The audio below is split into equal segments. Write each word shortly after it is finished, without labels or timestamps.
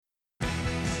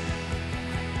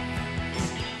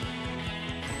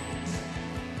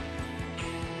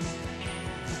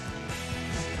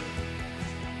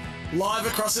live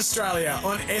across Australia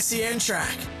on SEN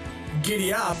Track.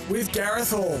 Giddy up with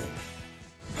Gareth Hall.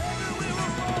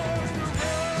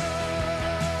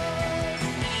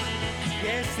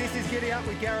 Yes, this is Giddy Up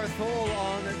with Gareth Hall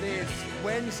on this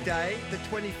Wednesday, the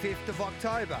 25th of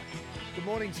October. Good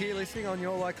morning to you listening on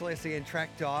your local SEN Track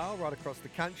dial right across the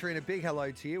country, and a big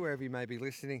hello to you wherever you may be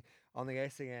listening on the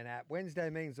SEN app. Wednesday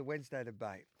means the Wednesday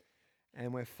debate,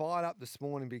 and we're fired up this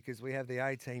morning because we have the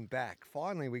A-team back.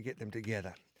 Finally, we get them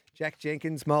together. Jack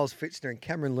Jenkins, Miles Pfitzner and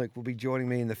Cameron Luke will be joining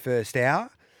me in the first hour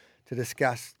to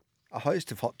discuss a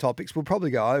host of hot topics. We'll probably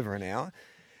go over an hour.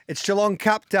 It's Geelong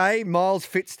Cup Day. Miles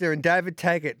Pfitzner and David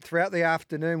Taggart throughout the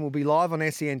afternoon will be live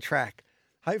on SEN Track.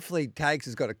 Hopefully Tags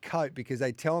has got a coat because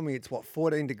they tell me it's,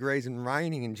 14 degrees and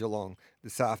raining in Geelong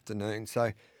this afternoon.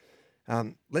 So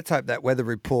let's hope that weather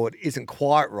report isn't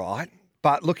quite right.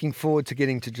 But looking forward to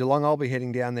getting to Geelong. I'll be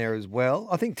heading down there as well.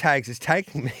 I think Tags is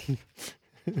taking me.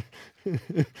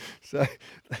 So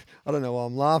I don't know why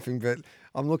I'm laughing, but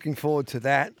I'm looking forward to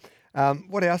that.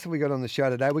 What else have we got on the show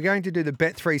today? We're going to do the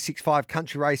Bet365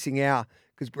 Country Racing Hour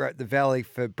because we're at the Valley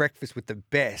for breakfast with the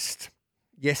best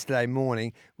yesterday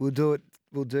morning. We'll do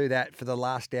that for the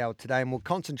last hour today, and we'll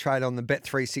concentrate on the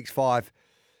Bet365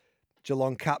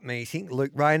 Geelong Cup meeting.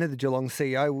 Luke Rayner, the Geelong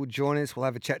CEO, will join us. We'll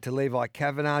have a chat to Levi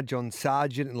Kavanagh, John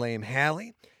Sargent and Liam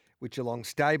Howley with Geelong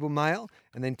Stable Mail,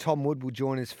 and then Tom Wood will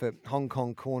join us for Hong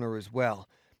Kong Corner as well.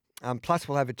 Plus,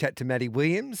 we'll have a chat to Matty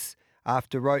Williams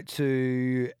after Road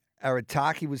to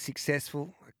Arataki was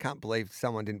successful. I can't believe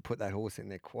someone didn't put that horse in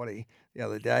their quaddie the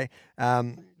other day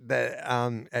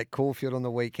at Caulfield on the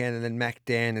weekend, and then Mac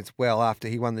Dan as well after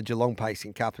he won the Geelong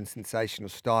Pacing Cup in sensational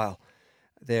style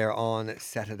there on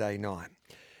Saturday night.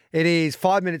 It is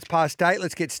 5 minutes past 8.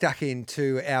 Let's get stuck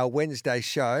into our Wednesday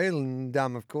show, and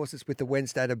of course it's with the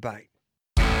Wednesday debate.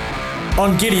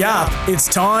 On Giddy Up, it's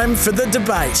time for the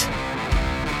debate.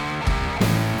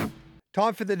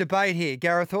 Time for the debate here.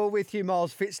 Gareth Hall with you,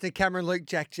 Miles Pfitzner, Cameron Luke,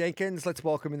 Jack Jenkins. Let's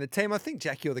welcome in the team. I think,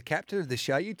 Jack, you're the captain of the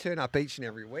show. You turn up each and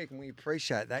every week, and we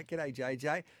appreciate that. G'day,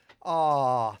 JJ.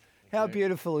 Oh, how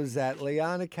beautiful is that?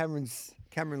 Liana, Cameron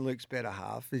Luke's better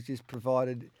half, has just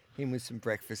provided him with some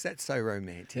breakfast. That's so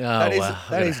romantic. Oh, that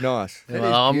is nice. That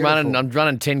is I'm beautiful.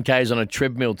 running 10Ks on a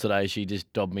treadmill today. She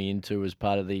just dobbed me into as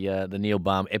part of the Neil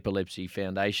Baum Epilepsy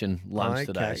Foundation lunch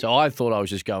today. So I thought I was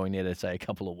just going there to say a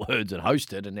couple of words and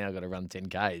host it, and now I've got to run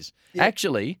 10Ks. Yeah.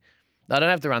 Actually, I don't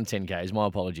have to run 10Ks. My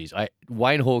apologies.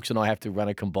 Wayne Hawkes and I have to run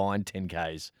a combined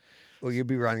 10Ks. Well, you'll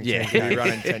be running 10K. Yeah, you're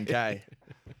running 10K.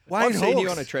 I've seen you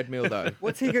on a treadmill, though.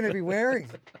 What's he going to be wearing?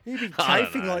 He'd be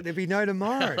chafing like there'd be no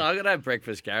tomorrow. I've got to have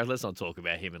breakfast, Gareth. Let's not talk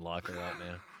about him and Leica right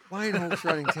now. Wayne Hawke's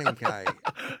running 10K.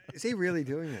 Is he really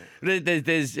doing that?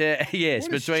 There's yes, what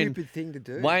a between stupid thing to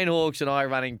do. Wayne Hawkes and I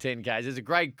running 10Ks. It's a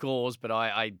great cause, but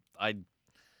I'm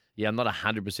not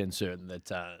 100% certain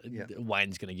that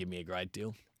Wayne's going to give me a great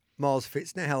deal. Miles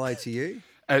Pfitzner, hello to you.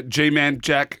 G-Man,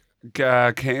 Jack,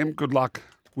 Cam, good luck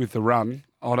with the run.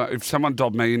 If someone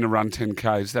dobbed me in to run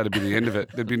 10Ks, that'd be the end of it.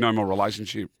 There'd be no more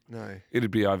relationship. No. It'd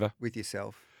be over. With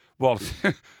yourself. Well,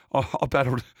 I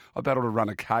battle to run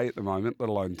a K at the moment, let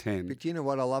alone 10. But do you know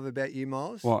what I love about you,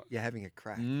 Miles? What? You're having a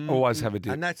crack. Always have a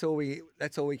dip. And that's all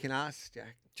we can ask,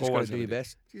 Jack. Just got Always to do have your a dip.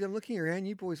 best. Geez, I'm looking around.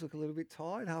 You boys look a little bit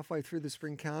tired halfway through the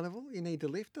spring carnival. You need to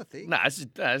lift, I think. No, this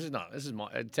is my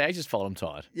Tags just fault. I'm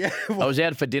tired. Yeah. I was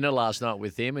out for dinner last night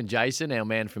with him and Jason, our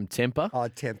man from Temper. Oh,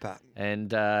 Temper.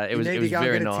 And it was need to very go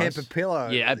and get a nice. Temper pillow.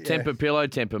 Yeah, Temper pillow,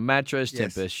 Temper mattress,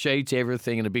 Yes. Temper sheets,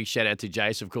 everything. And a big shout out to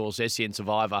Jace, of course, SEN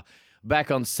Survivor,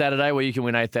 back on Saturday where you can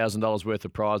win $8,000 worth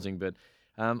of prizing. But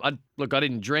I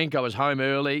didn't drink. I was home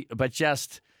early, but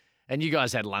and you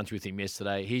guys had lunch with him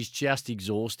yesterday. He's just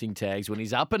exhausting, Tags. When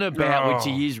he's up and about, which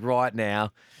he is right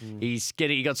now,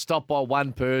 he got stopped by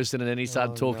one person, and then he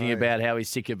started talking about how he's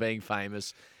sick of being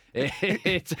famous.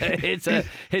 It's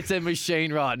a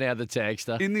machine right now, the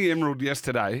Tagster. In the Emerald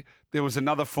yesterday, there was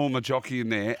another former jockey in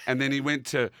there, and then he went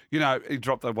to, he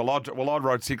dropped the, I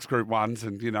rode 6 Group 1s,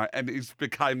 and, and he's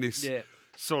became this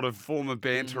sort of form of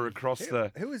banter across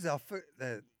the... Who was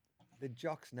the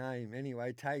jock's name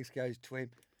anyway? Tags goes to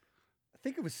him. I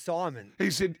think it was Simon.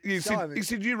 He said,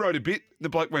 you rode a bit. The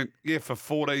bloke went, yeah, for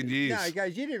 14 years. No, he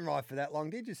goes, you didn't ride for that long,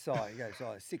 did you, Si? He goes,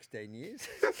 16 years.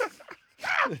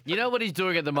 You know what he's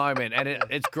doing at the moment, and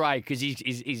it's great because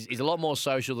he's a lot more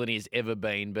social than he's ever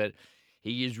been, but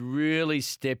he has really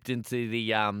stepped into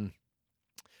the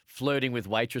flirting with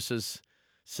waitresses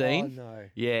scene. Oh, no.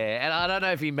 Yeah, and I don't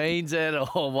know if he means it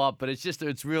or what, but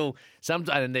it's real.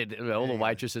 Sometimes all the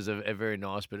waitresses are very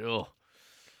nice, but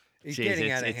He's Jeez,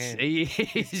 getting out of hand.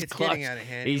 He's It's close. getting out of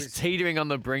hand. He's teetering on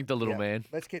the brink, the little Yeah. man.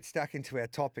 Let's get stuck into our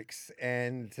topics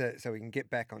and so we can get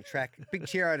back on track. Big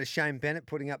cheer out to Shane Bennett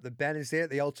putting up the banners there at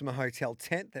the Ultima Hotel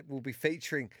tent that we'll be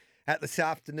featuring at this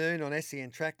afternoon on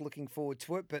SEN Track. Looking forward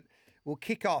to it. But we'll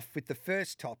kick off with the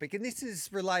first topic, and this is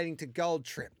relating to Gold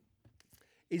Trip.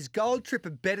 Is Gold Trip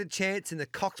a better chance in the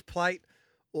Cox Plate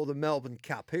or the Melbourne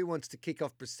Cup? Who wants to kick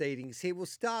off proceedings here? We'll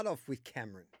start off with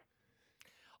Cameron.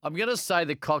 I'm going to say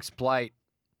the Cox Plate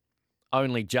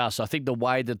only just. I think the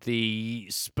way that the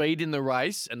speed in the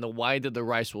race and the way that the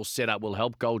race will set up will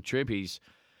help Gold Trip.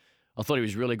 I thought he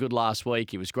was really good last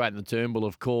week. He was great in the Turnbull,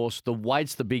 of course. The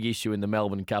weight's the big issue in the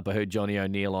Melbourne Cup. I heard Johnny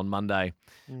O'Neill on Monday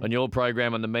on your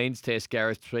program on the means test,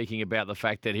 Gareth, speaking about the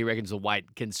fact that he reckons the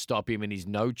weight can stop him and he's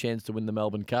no chance to win the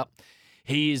Melbourne Cup.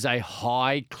 He is a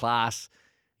high-class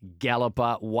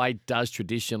galloper. Weight does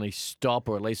traditionally stop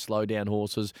or at least slow down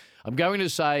horses. I'm going to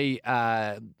say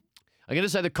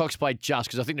the Cox Plate just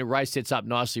because I think the race sets up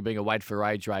nicely being a weight for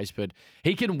age race, but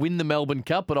he can win the Melbourne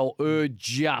Cup, but I'll err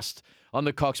just on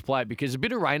the Cox Plate because a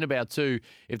bit of rain about too.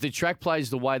 If the track plays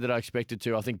the way that I expect it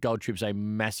to, I think Gold Trip's a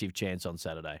massive chance on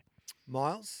Saturday.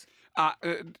 Miles?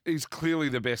 He's clearly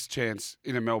the best chance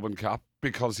in a Melbourne Cup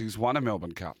because he's won a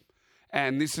Melbourne Cup.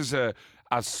 And this is a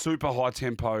super high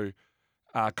tempo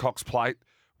Cox Plate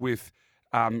with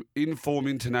in-form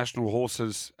international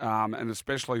horses and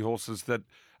especially horses that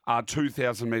are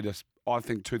 2,000 metres, I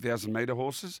think 2,000 metre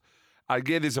horses.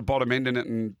 Yeah, there's a bottom end in it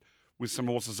and with some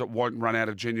horses that won't run out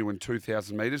of genuine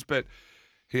 2,000 metres, but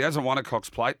he hasn't won a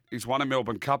Cox Plate. He's won a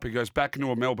Melbourne Cup. He goes back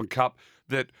into a Melbourne Cup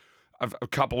that a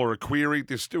couple are a query.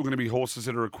 There's still going to be horses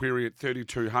that are a query at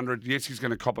 3,200. Yes, he's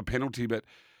going to cop a penalty, but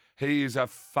he is a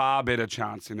far better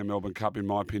chance in a Melbourne Cup, in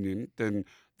my opinion, than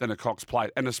a Cox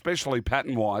Plate, and especially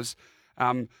pattern-wise,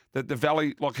 that the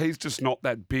Valley, like he's just not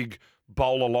that big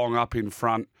bowl along up in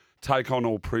front, take on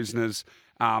all prisoners.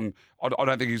 I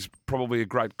don't think he's probably a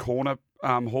great corner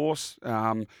horse.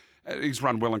 He's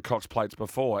run well in Cox Plates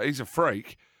before. He's a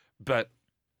freak, but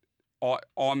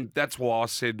that's why I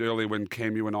said earlier when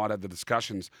Cam, you and I had the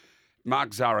discussions,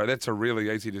 Mark Zara, that's a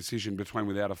really easy decision between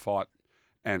Without a Fight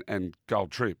and Gold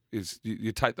Trip. Is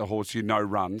you take the horse you know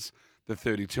runs the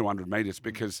 3,200 metres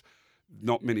because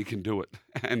not many can do it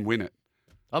and win it.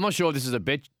 I'm not sure if this is a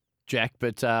bet, Jack,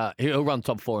 but he'll run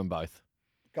top four in both.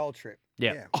 Gold Trip.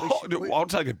 Yeah. I'll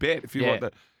take a bet if you want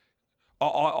that.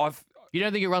 You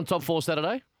don't think he'll run top four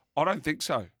Saturday? I don't think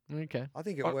so. Okay. I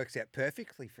think it works out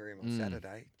perfectly for him on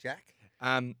Saturday. Jack?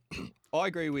 I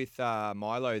agree with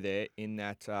Milo there in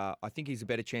that I think he's a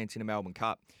better chance in a Melbourne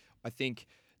Cup. I think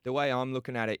the way I'm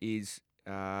looking at it is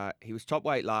he was top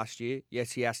weight last year.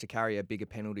 Yes, he has to carry a bigger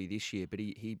penalty this year, but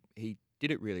he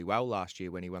did it really well last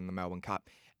year when he won the Melbourne Cup.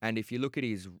 And if you look at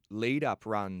his lead-up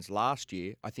runs last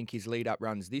year, I think his lead-up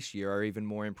runs this year are even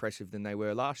more impressive than they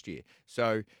were last year.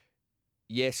 So,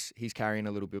 yes, he's carrying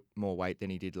a little bit more weight than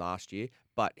he did last year,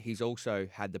 but he's also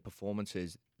had the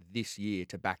performances this year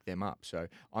to back them up. So,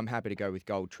 I'm happy to go with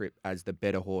Gold Trip as the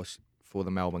better horse for the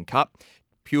Melbourne Cup,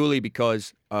 purely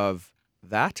because of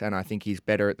that, and I think he's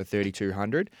better at the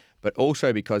 3,200, but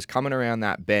also because coming around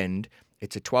that bend,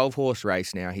 it's a 12-horse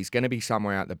race now. He's going to be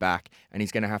somewhere out the back, and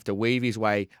he's going to have to weave his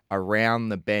way around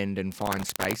the bend and find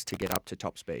space to get up to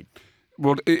top speed.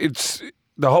 Well, it's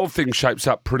the whole thing shapes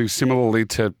up pretty similarly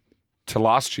to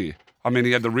last year. I mean,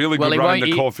 he had the really good run in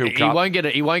the Caulfield Cup.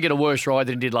 He won't get a worse ride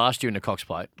than he did last year in the Cox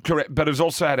Plate. Correct, but he's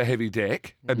also had a heavy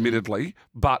deck, admittedly.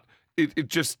 But it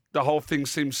just the whole thing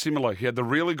seems similar. He had the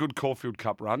really good Caulfield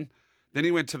Cup run, then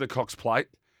he went to the Cox Plate,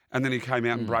 and then he came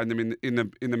out and brained them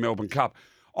in the Melbourne Cup.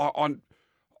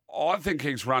 I think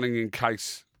he's running in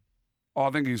case. I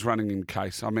think he's running in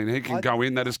case. I mean, he can go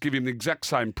in. They just give him the exact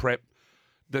same prep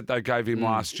that they gave him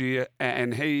last year,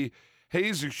 and he's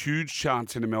a huge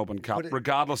chance in the Melbourne Cup,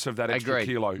 regardless of that extra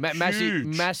kilo.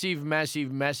 Massive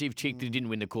chick that didn't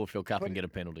win the Caulfield Cup and get a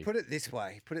penalty. Put it this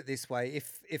way.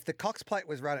 If the Cox Plate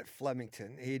was run at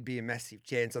Flemington, he'd be a massive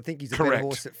chance. I think he's a better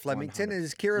horse at Flemington. 100.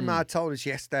 As Kieran Maher told us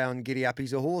yesterday on Giddy Up,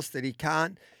 he's a horse that he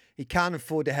can't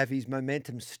afford to have his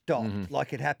momentum stopped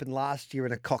like it happened last year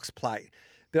in a Cox Plate.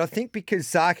 But I think because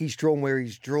Saki's drawn where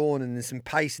he's drawn and there's some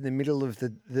pace in the middle of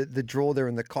the draw there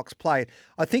in the Cox Plate,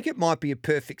 I think it might be a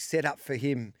perfect setup for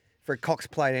him for a Cox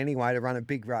Plate anyway to run a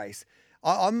big race.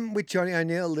 I'm with Johnny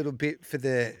O'Neill a little bit for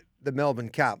the Melbourne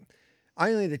Cup.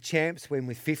 Only the champs win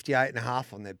with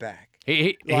 58.5 on their back.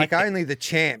 Only the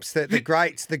champs, the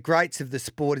greats of the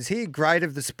sport. Is he a great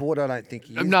of the sport? I don't think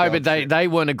he is. No, but they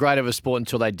weren't a great of a sport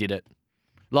until they did it.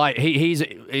 Like he's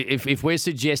if we're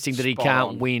suggesting that he Spot can't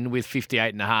on. win with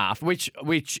 58.5,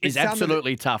 which is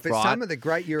absolutely tough, but right? some of the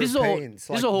great This is a Europeans,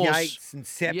 this is a horse- Yates and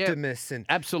Septimus and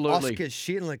absolutely. Oscar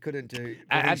Schindler couldn't do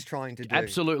what he's trying to do.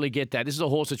 Absolutely get that. This is a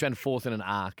horse that's ran fourth in an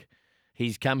arc.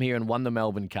 He's come here and won the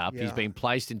Melbourne Cup. He's Yeah. been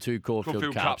placed in 2 Caulfield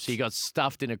Caulfield Cups. Cups. He got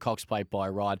stuffed in a Cox Plate by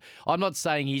a ride. I'm not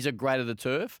saying he's a great of the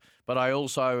turf, but I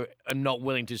also am not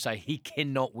willing to say he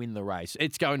cannot win the race.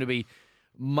 It's going to be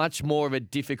much more of a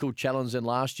difficult challenge than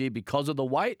last year because of the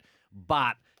weight,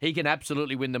 but he can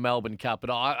absolutely win the Melbourne Cup.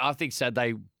 And I think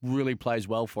Saturday really plays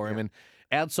well for him. And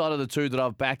outside of the 2 that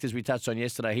I've backed, as we touched on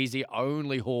yesterday, he's the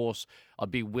only horse I'd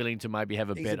be willing to maybe have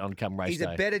a bet on come race He's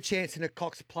day. a better chance in a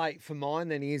Cox Plate for mine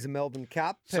than he is a Melbourne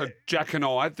Cup. So Jack and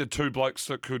I, the 2 blokes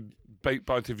that could beat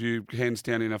both of you hands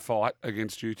down in a fight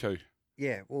against you 2.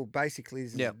 Yeah, well, basically,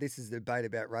 this is the debate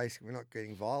about racing. We're not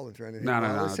getting violent or anything. No,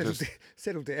 Milo. just-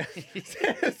 Settle down.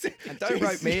 And don't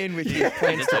rope me in with your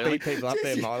plans to beat people up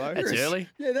there, Milo. That's early.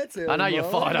 Yeah, that's early. I know you're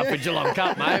Milo. fired up Yeah. for Geelong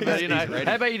Cup, mate, but,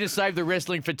 how about you just save the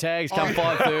wrestling for tags come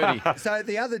 5:30? So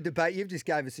the other debate, you've just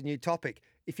gave us a new topic.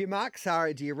 If you're Mark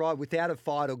Sari, do you ride without a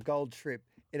fight or Gold Trip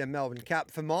in a Melbourne Cup?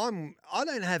 For mine, I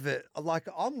don't have it. Like,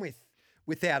 I'm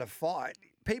without a fight.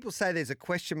 People say there's a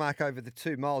question mark over the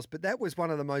 2 miles, but that was one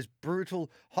of the most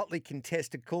brutal, hotly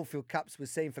contested Caulfield Cups we've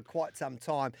seen for quite some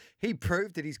time. He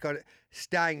proved that he's got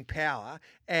staying power,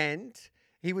 and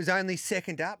he was only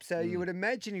second up, so you would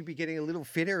imagine he'd be getting a little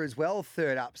fitter as well,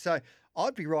 third up. So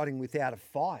I'd be riding without a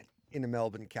fight in the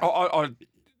Melbourne Cup.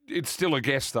 It's still a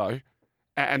guess, though,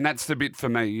 and that's the bit for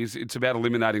me, is it's about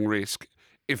eliminating risk.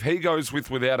 If he goes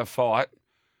without a fight,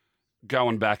 go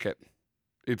and back it.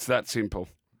 It's that simple.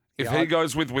 If he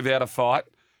goes without a fight,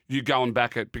 you go and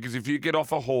back it. Because if you get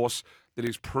off a horse that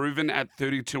is proven at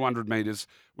 3,200 metres,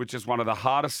 which is one of the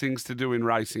hardest things to do in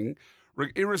racing,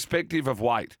 irrespective of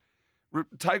weight,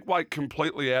 take weight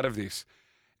completely out of this.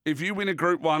 If you win a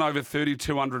Group 1 over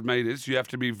 3,200 metres, you have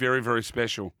to be very, very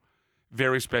special.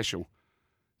 Very special.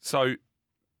 So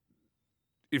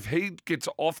if he gets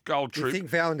off Gold Do you Trip think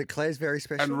Val and Declare's very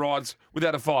special? and rides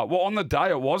without a fight, well, on the day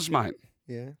it was, mate.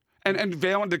 Yeah. And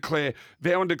Vow and Declare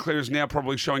is now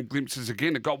probably showing glimpses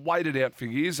again. It got waited out for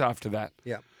years after that.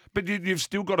 Yeah. But you've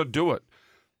still got to do it.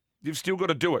 You've still got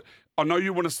to do it. I know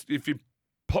you want to, if you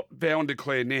pot Vow and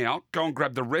Declare now, go and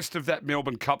grab the rest of that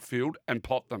Melbourne Cup field and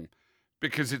pot them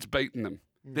because it's beaten them.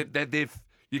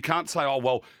 You can't say,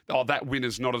 that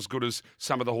winner's not as good as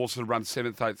some of the horses that run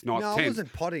 7th, 8th, 9th, 10th. No, I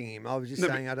wasn't potting him. I was just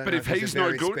saying I don't know if he's a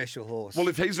very special horse. Well,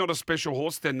 if he's not a special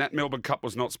horse, then that Melbourne Cup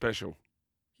was not special.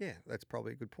 Yeah, that's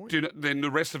probably a good point. Then the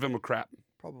rest of them are crap.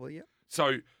 Probably, yeah.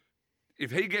 So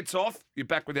if he gets off, you're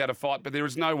back without a fight, but there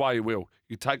is no way he will.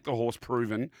 You take the horse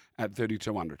proven at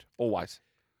 3,200, always.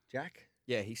 Jack?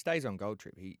 Yeah, he stays on Gold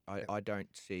Trip. I don't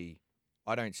see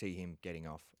him getting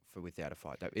off for without a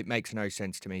fight. It makes no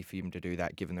sense to me for him to do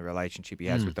that, given the relationship he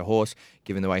has with the horse,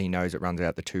 given the way he knows it runs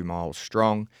out the 2 miles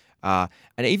strong. And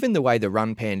even the way the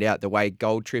run panned out, the way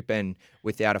Gold Trip and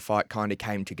Without a Fight kind of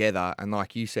came together, and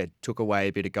like you said, took away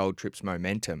a bit of Gold Trip's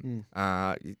momentum.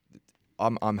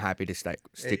 I'm happy to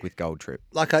stick with Gold Trip.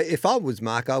 Like, if I was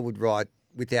Mark, I would ride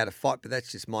Without a Fight, but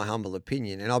that's just my humble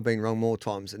opinion, and I've been wrong more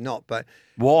times than not. But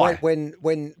Why?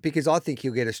 Because I think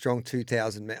he'll get a strong 2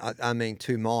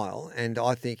 mile, and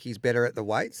I think he's better at the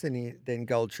weights than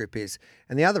Gold Trip is.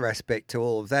 And the other aspect to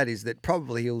all of that is that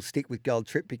probably he'll stick with Gold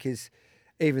Trip because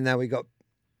even though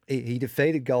he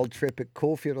defeated Gold Trip at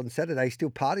Caulfield on Saturday, he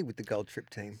still partied with the Gold Trip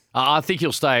team. I think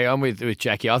he'll stay. I'm with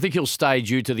Jackie. I think he'll stay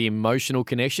due to the emotional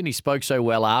connection. He spoke so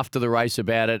well after the race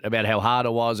about it, about how hard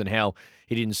it was and how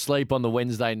he didn't sleep on the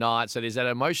Wednesday night. So there's that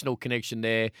emotional connection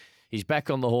there. He's back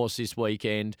on the horse this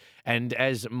weekend. And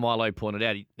as Milo pointed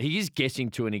out, he is guessing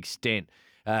to an extent.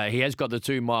 He has got the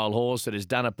 2 mile horse that has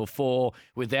done it before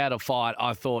without a fight.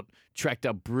 I thought tracked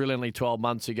up brilliantly 12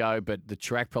 months ago, but the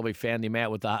track probably found him out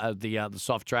with the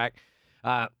soft track.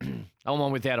 I'm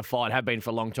on without a fight, have been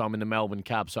for a long time in the Melbourne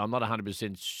Cup, so I'm not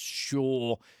 100%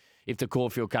 sure if the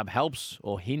Caulfield Cup helps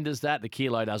or hinders that. The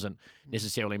kilo doesn't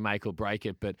necessarily make or break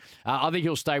it, but I think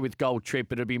he'll stay with Gold Trip,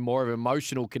 but it'll be more of an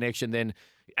emotional connection than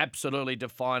absolutely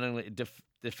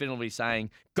definitively saying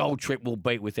Gold Trip will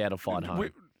beat Without a Fight home.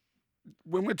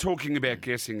 When we're talking about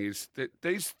guessing, is that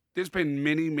there's been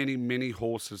many, many, many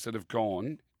horses that have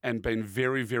gone and been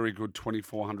very, very good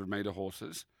 2,400 metre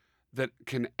horses that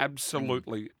can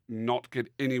absolutely not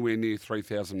get anywhere near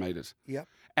 3,000 metres. Yep.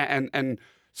 And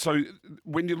so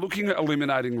when you're looking at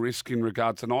eliminating risk in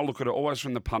regards, and I look at it always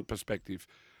from the punt perspective,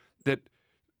 that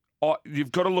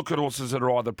you've got to look at horses that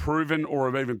are either proven or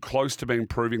are even close to being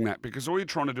proving that, because all you're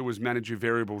trying to do is manage your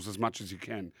variables as much as you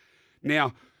can.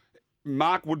 Now,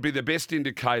 Mark would be the best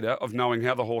indicator of knowing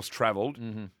how the horse travelled,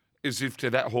 is if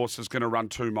that horse is going to run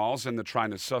 2 miles and the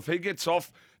trainers. So if he gets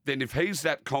off, then if he's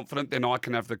that confident, then I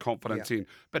can have the confidence in.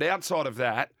 But outside of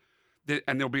that,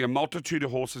 and there'll be a multitude of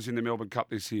horses in the Melbourne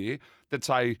Cup this year that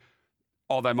say,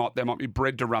 oh, they might be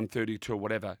bred to run 32 or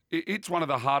whatever. It's one of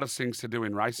the hardest things to do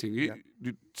in racing.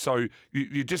 So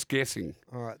you're just guessing.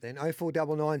 All right, then.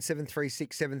 0499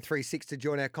 736 736 to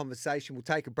join our conversation. We'll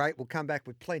take a break. We'll come back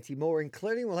with plenty more,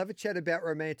 including we'll have a chat about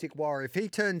Romantic Warrior. If he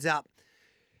turns up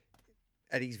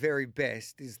at his very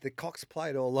best, is the Cox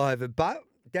Plate all over? But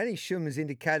Danny Shum has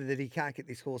indicated that he can't get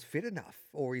this horse fit enough,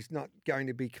 or he's not going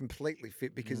to be completely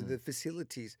fit because of the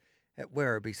facilities at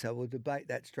Werribee. So we'll debate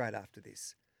that straight after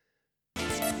this.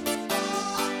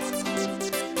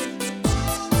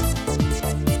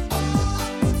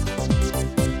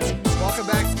 Welcome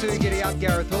back to Giddy Up.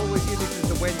 Gareth Hall with you. This is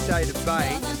the Wednesday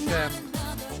debate.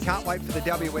 Can't wait for the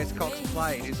WS Cox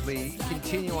Plate as we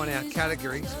continue on our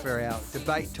categories for our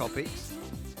debate topics.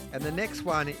 And the next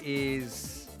one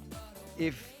is,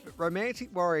 if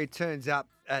Romantic Warrior turns up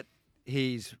at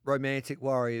his Romantic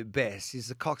Warrior best, is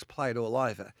the Cox Plate all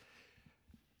over?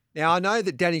 Now, I know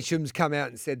that Danny Shum's come out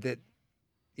and said that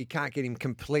he can't get him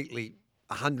completely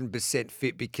 100%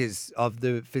 fit because of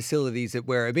the facilities at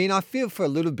Werribee. And I feel for a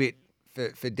little bit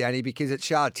for Danny, because at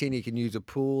Shah Tin he can use a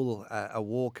pool, a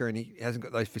walker, and he hasn't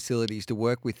got those facilities to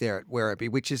work with there at Werribee,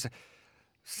 which is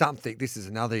something. This is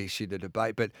another issue to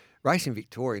debate, but Racing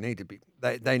Victoria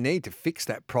they need to fix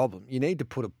that problem. You need to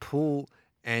put a pool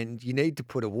and you need to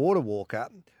put a water walker,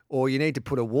 or you need to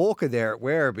put a walker there at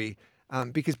Werribee.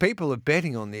 Because people are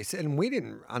betting on this, and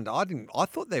I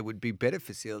thought there would be better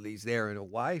facilities there and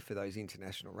away for those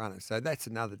international runners. So that's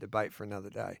another debate for another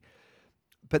day.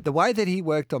 But the way that he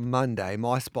worked on Monday,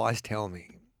 my spies tell me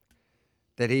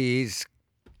that he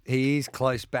is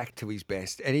close back to his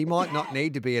best, and he might not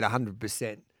need to be at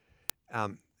 100%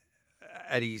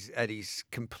 at his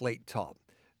complete top.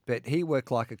 But he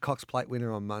worked like a Cox Plate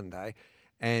winner on Monday.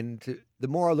 And the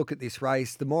more I look at this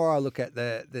race, the more I look at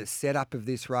the setup of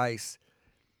this race,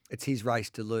 it's his race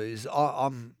to lose.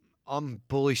 I'm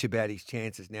bullish about his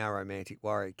chances now, Romantic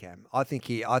Warrior, Cam. I think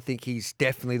he's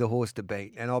definitely the horse to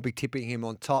beat, and I'll be tipping him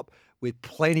on top with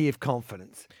plenty of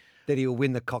confidence that he'll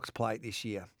win the Cox Plate this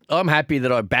year. I'm happy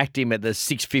that I backed him at the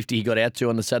 650 he got out to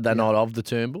on the Saturday night of the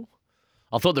Turnbull.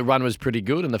 I thought the run was pretty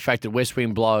good, and the fact that West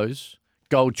Wind blows,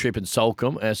 Gold Trip and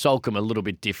Salcombe. Salcombe a little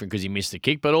bit different because he missed the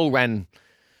kick, but all ran.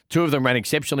 Two of them ran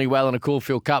exceptionally well in a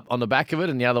Caulfield Cup on the back of it,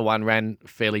 and the other one ran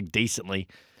fairly decently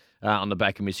on the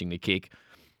back of missing the kick.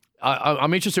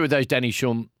 I'm interested with those Danny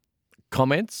Shum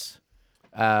comments.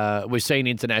 We've seen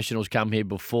internationals come here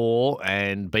before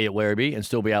and be at Werribee and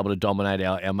still be able to dominate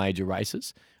our major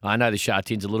races. I know the Shah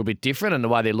Tin's a little bit different, and the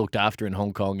way they're looked after in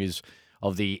Hong Kong is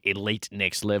of the elite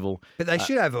next level. But they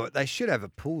should have a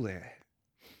pool there.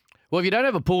 Well, if you don't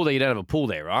have a pool there, you don't have a pool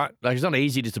there, right? Like, it's not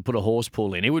easy just to put a horse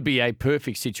pool in. It would be a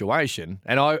perfect situation.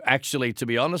 And I actually, to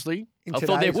be honestly, I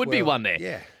thought there would be one there.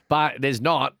 Yeah. But there's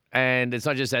not, and it's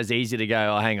not just as easy to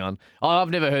go, oh, hang on. I've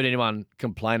never heard anyone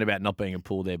complain about not being a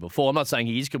pool there before. I'm not saying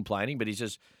he is complaining, but he's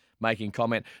just making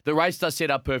comment. The race does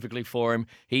set up perfectly for him.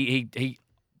 The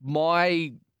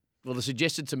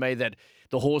suggested to me that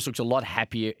the horse looks a lot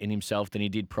happier in himself than he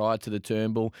did prior to the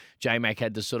Turnbull. J-Mac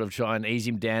had to sort of try and ease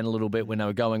him down a little bit when they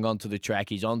were going onto the track.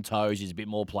 He's on toes. He's a bit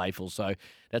more playful. So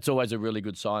that's always a really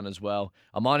good sign as well.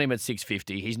 I'm on him at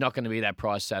 650. He's not going to be that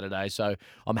price Saturday, so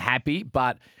I'm happy.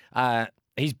 But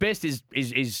his best is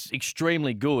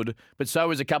extremely good, but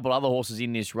so is a couple other horses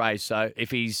in this race. So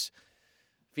if his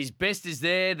best is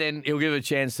there, then he'll give a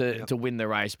chance to win the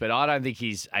race. But I don't think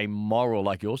he's a moral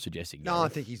like you're suggesting. No, I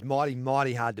think he's mighty,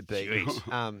 mighty hard to beat.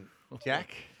 Jack?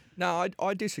 No,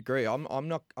 I disagree. I'm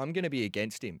going to be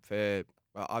against him.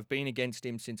 I've been against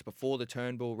him since before the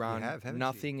Turnbull run. You have,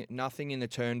 haven't you? Nothing in the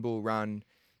Turnbull run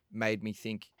made me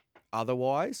think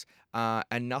otherwise,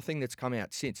 and nothing that's come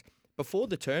out since. Before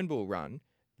the Turnbull run,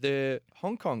 the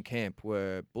Hong Kong camp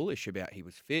were bullish about he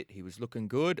was fit, he was looking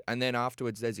good, and then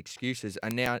afterwards there's excuses,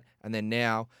 and then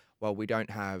now, well, we don't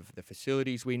have the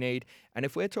facilities we need. And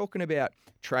if we're talking about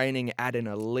training at an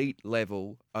elite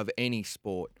level of any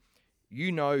sport,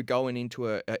 going into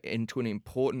an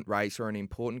important race or an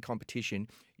important competition,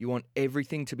 you want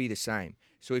everything to be the same.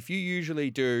 So if you usually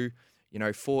do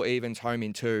 4 evens home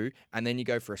in 2, and then you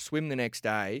go for a swim the next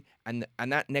day, and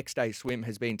that next day's swim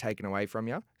has been taken away from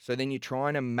you. So then you're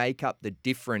trying to make up the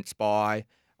difference by,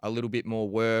 a little bit more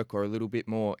work or a little bit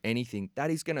more anything,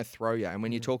 that is going to throw you. And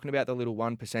when you're talking about the little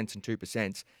 1% and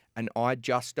 2%, and I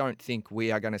just don't think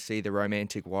we are going to see the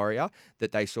romantic warrior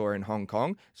that they saw in Hong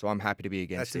Kong. So I'm happy to be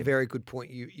against That's a very good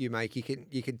point you make. You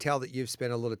can tell that you've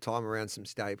spent a lot of time around some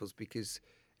stables, because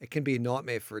it can be a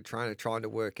nightmare for a trainer trying to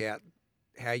work out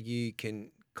how you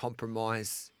can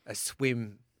compromise a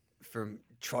swim from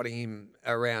trotting him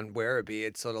around Werribee.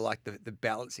 It's sort of like the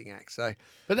balancing act. So,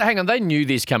 But hang on, they knew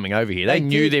this coming over here. They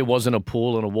knew did. there wasn't a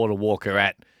pool and a water walker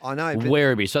at I know, but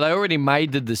Werribee. So they already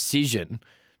made the decision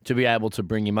to be able to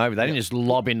bring him over. They didn't just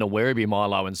lob into Werribee,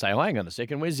 Milo, and say, oh, hang on a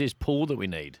second, where's this pool that we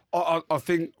need? I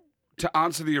think to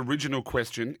answer the original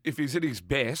question, if he's at his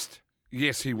best,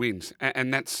 yes, he wins.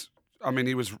 And that's, I mean,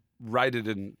 he was rated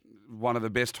in one of the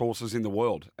best horses in the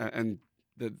world. And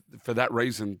for that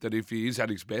reason, that if he is at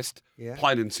his best,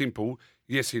 plain and simple,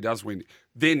 yes, he does win.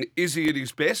 Then, is he at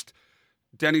his best?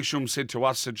 Danny Shum said to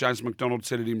us that James McDonald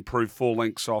said it improved 4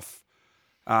 lengths off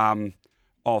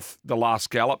the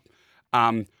last gallop.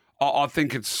 I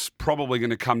think it's probably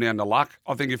going to come down to luck.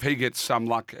 I think if he gets some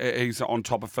luck, he's on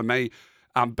top of for me.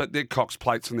 But they're Cox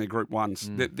Plates and they're Group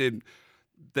 1s.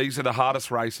 These are the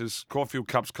hardest races. Caulfield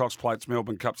Cups, Cox Plates,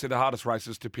 Melbourne Cups. They're the hardest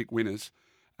races to pick winners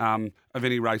of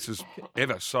any races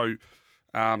ever. So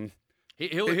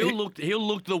He'll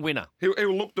look the winner.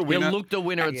 He'll look the winner. He'll look the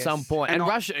winner at Yes. some point. And And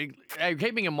Rush,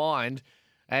 keeping in mind,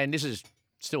 and this is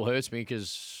still hurts me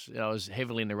because I was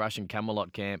heavily in the Russian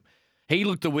Camelot camp. He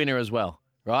looked the winner as well,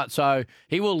 right? So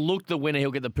he will look the winner.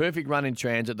 He'll get the perfect run in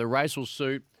transit. The race will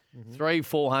suit.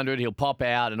 300-400, he'll pop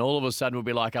out, and all of a sudden we'll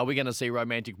be like, are we going to see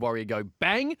Romantic Warrior go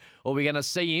bang, or are we going to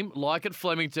see him, like at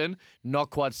Flemington, not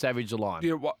quite savage the line?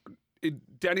 Yeah,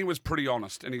 Danny was pretty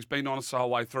honest, and he's been honest the whole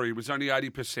way through. He was only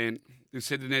 80%. He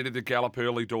said he needed to gallop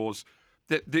early doors.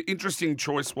 The interesting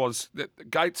choice was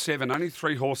that Gate 7, only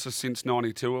 3 horses since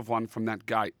 92 have won from that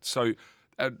gate. So,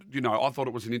 I thought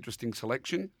it was an interesting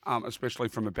selection, especially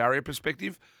from a barrier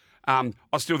perspective. I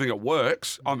still think it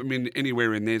works. I mean,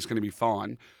 anywhere in there is going to be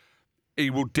fine. He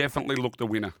will definitely look the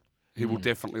winner. He will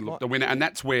definitely look the winner. And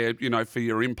that's where, for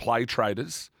your in-play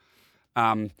traders,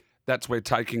 that's where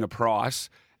taking a price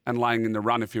and laying in the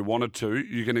run if you wanted to,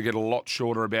 you're going to get a lot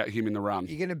shorter about him in the run.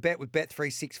 you're going to bet with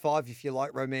Bet365 if you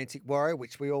like Romantic Warrior,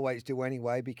 which we always do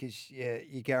anyway, because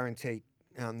you guarantee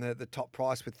the top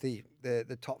price with the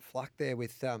top fluck there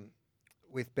with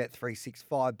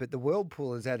Bet365. But the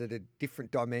Whirlpool has added a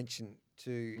different dimension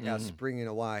to our spring in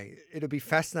a way. It'll be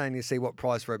fascinating to see what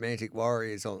price Romantic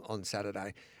Warrior is on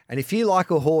Saturday. And if you like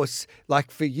a horse,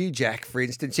 like for you, Jack, for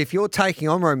instance, if you're taking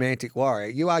on Romantic Warrior,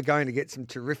 you are going to get some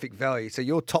terrific value. So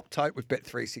you're top tote with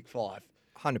Bet365.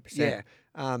 100%. Yeah.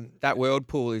 That World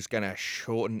Pool is going to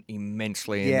shorten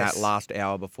immensely in that last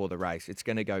hour before the race. It's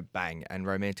going to go bang, and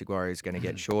Romantic Warrior is going to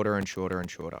get shorter and shorter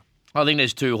and shorter. I think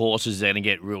there's 2 horses that are going to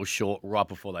get real short right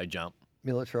before they jump.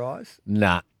 Militarise,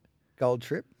 Nah. Gold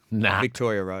Trip. Nah.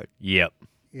 Victoria Road. Yep.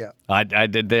 Yeah. I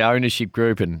did the ownership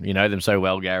group, and you know them so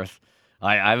well, Gareth.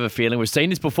 I have a feeling we've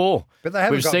seen this before. But they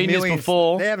haven't We've got seen millions, this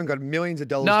before. They haven't got millions of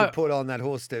dollars No. to put on that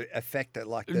horse to affect it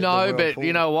like the No, World but Pool.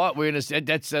 you know what?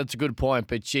 That's a good point.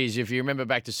 But geez, if you remember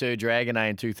back to Sir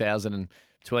Dragonet in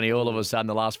 2020, all of a sudden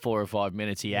the last 4 or 5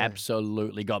 minutes, he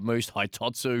absolutely got moosed.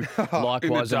 Haitotsu,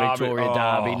 likewise In in the Victoria Derby.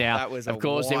 Derby. Oh, Now, that was of a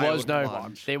course, there was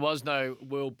wild no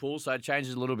Whirlpool, so it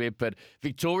changes a little bit. But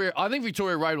I think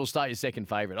Victoria Road will start your second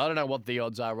favourite. I don't know what the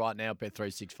odds are right now,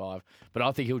 Bet365, but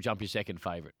I think he'll jump your second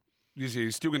favourite.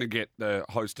 You're still going to get the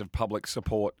host of public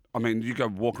support. I mean, you go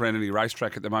walk around any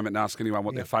racetrack at the moment and ask anyone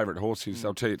what their favourite horse is.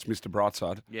 They'll tell you it's Mr.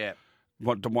 Brightside. Yeah.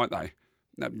 Won't they?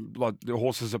 Like the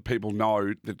horses that people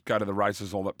know that go to the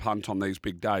races or that punt on these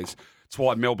big days. It's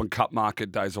why Melbourne Cup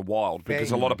market days are wild,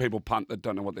 because a lot of people punt that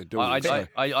don't know what they're doing.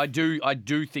 I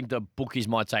do think the bookies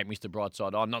might take Mr.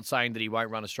 Brightside. I'm not saying that he won't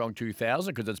run a strong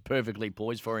 2,000 because it's perfectly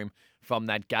poised for him from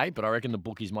that gate, but I reckon the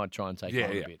bookies might try and take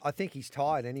him a bit. I think he's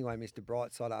tired anyway, Mr.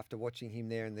 Brightside, after watching him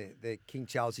there in the King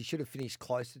Charles. He should have finished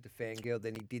closer to Fangirl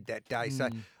than he did that day. So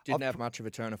Didn't have much of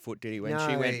a turn of foot, did he? When No,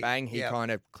 she went bang, he yeah.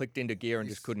 kind of clicked into gear and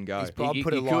just couldn't go. I'll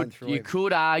put a line through You him.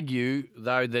 could argue,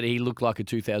 though, that he looked like a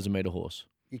 2,000-metre horse.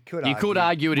 You could You could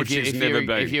argue it Which if he's never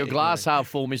been. you're a glass half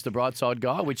full Mr. Brightside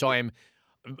guy, which I am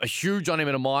huge on him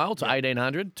in a mile to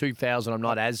 1,800. 2,000, I'm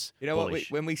not as You know what?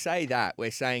 bullish. When we say that, we're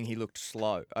saying he looked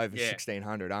slow over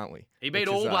 1,600, aren't we? He beat Which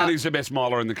all is, but and he's the best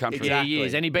miler in the country. Yeah, he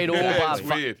is, and he beat all Yeah, it's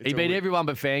but weird. he beat everyone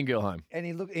but Fangirl home. And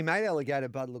he made Alligator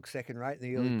Blood look second rate in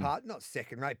the early part. Not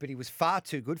second rate, but he was far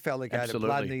too good for Alligator Blood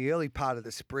in Absolutely. the early part of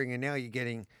the spring. And now you're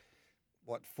getting,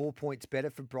 4 points better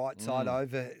for Brightside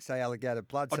over, say, Alligator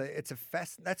Blood. So it's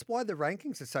that's why the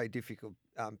rankings are so difficult,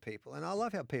 people. And I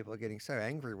love how people are getting so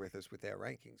angry with us with our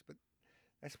rankings. But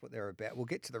That's what they're about. We'll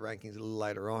get to the rankings a little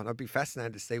later on. I'd be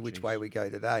fascinated to see which way we go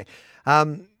today.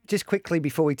 Just quickly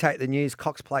before we take the news,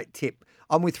 Cox Plate tip.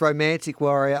 I'm with Romantic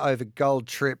Warrior over Gold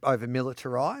Trip over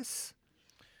Militarise.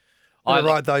 I'll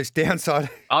write those down.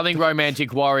 I think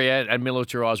Romantic Warrior and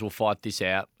Militarise will fight this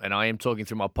out, and I am talking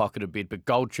through my pocket a bit, but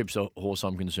Gold Trip's a horse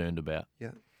I'm concerned about.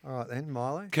 Yeah. All right then,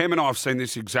 Milo. Cam and I have seen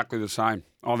this exactly the same.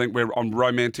 I think we're on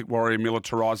Romantic Warrior,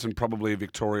 Militarise, and probably a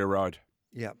Victoria Road.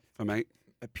 Yep. For me.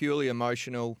 Purely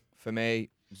emotional for me,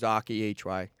 Zaki each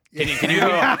way. Can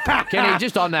you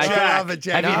just on that?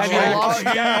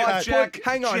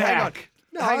 Hang on.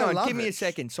 No, Hang I on, love give me a it.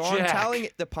 second. So I'm telling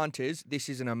the punters, this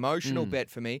is an emotional bet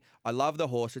for me. I love the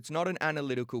horse. It's not an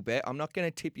analytical bet. I'm not going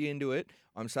to tip you into it.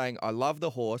 I'm saying I love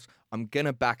the horse. I'm going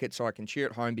to back it so I can cheer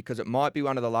at home because it might be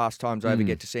one of the last times I ever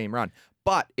get to see him run.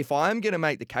 But if I'm going to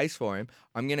make the case for him,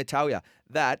 I'm going to tell you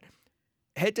that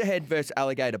head-to-head versus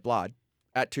Alligator Blood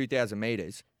at 2,000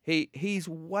 metres, he's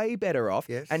way better off.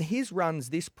 Yes. And his runs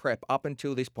this prep up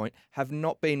until this point have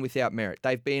not been without merit.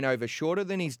 They've been over shorter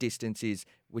than his distance is,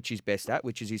 which he's best at,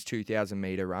 which is his 2,000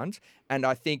 metre runs. And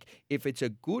I think if it's a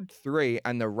good 3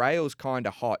 and the rail's kind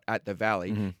of hot at the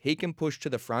Valley, he can push to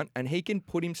the front and he can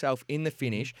put himself in the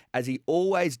finish, as he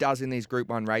always does in these Group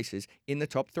 1 races, in the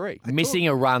top 3. Missing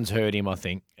a run's hurt him, I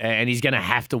think, and he's going to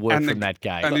have to work from that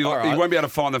gate. And he won't be able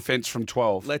to find the fence from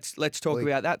 12. Let's talk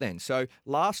about that then. So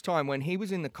last time when he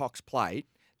was in the Cox Plate,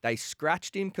 they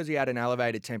scratched him because he had an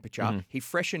elevated temperature. He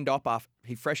freshened up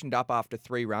after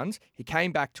 3 runs. He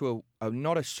came back to a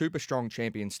not a super strong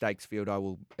champion stakes field, I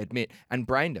will admit, and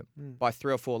brained him by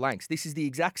 3 or 4 lengths. This is the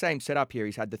exact same setup here.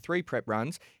 He's had the 3 prep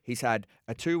runs. He's had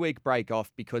a 2-week break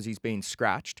off because he's been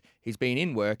scratched. He's been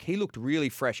in work. He looked really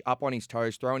fresh, up on his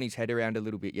toes, throwing his head around a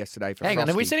little bit yesterday. Hang on,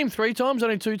 have we seen him 3 times?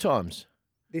 Only 2 times.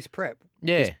 This prep.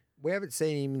 Yeah. We haven't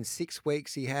seen him in 6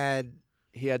 weeks. He had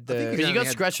Because you got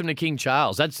scratched from the King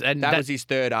Charles. That was his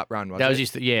 3rd up run,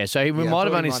 wasn't it? Yeah, so we might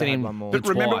have only seen him. But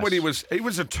remember twice. when he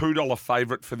was a $2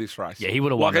 favourite for this race? Yeah, he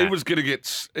would have won. He was going to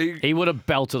get. He would have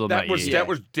belted them that year. That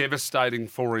was devastating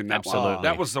for him. Absolutely.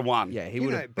 That was the one. Yeah, he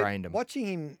would have brained him. Watching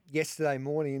him yesterday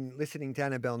morning, listening to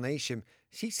Annabelle Neesham,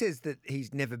 she says that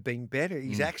he's never been better.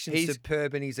 His action's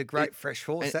superb and he's a great fresh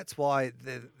horse. That's why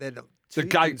they're the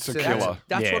gate's a killer.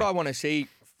 That's what I want to see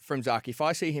from Zaki. If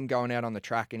I see him going out on the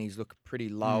track and he's look pretty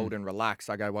lulled and relaxed,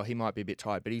 I go, well, he might be a bit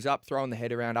tired, but he's up throwing the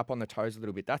head around, up on the toes a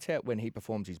little bit. That's when he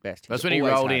performs his best. That's when he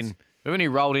rolled in. When he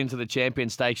rolled into the Champion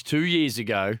Stakes 2 years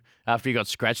ago after he got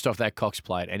scratched off that Cox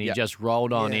Plate, and he just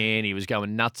rolled on in. He was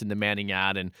going nuts in the mounting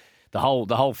yard, and the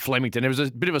whole Flemington. There was a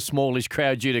bit of a smallish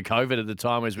crowd due to COVID at the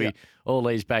time as we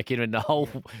all eased back in, and the whole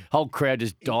crowd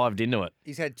just dived into it.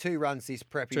 He's had 2 runs this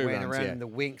prep. He went around in the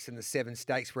Winks and the 7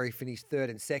 Stakes where he finished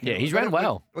 3rd and 2nd. Yeah, he's ran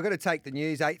well. We're going to take the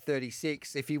news,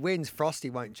 8:36. If he wins, Frosty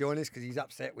won't join us because he's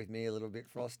upset with me a little bit,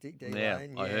 Frosty.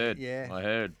 I heard. Yeah. I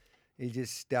heard. He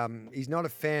just, he's not a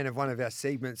fan of one of our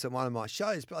segments on one of my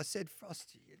shows, but I said,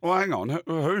 Frosty. Well, hang on.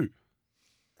 Who?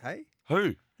 Hey?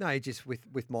 Who? No, just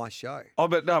with my show. Oh,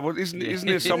 but no, well, isn't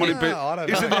there someone who... I don't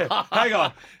know. Isn't there... Hang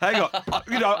on.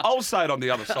 I'll say it on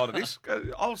the other side of this.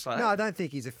 I'll say it. No, I don't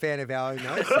think he's a fan of our own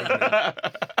segment.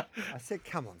 I said,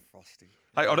 come on, Frosty.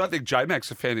 Hey, I don't think J-Mac's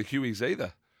a fan of Huey's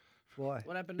either. Why?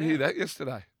 What happened You now? hear that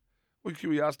yesterday? Well,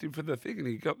 Huey asked him for the thing,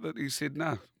 and he said,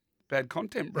 no. Bad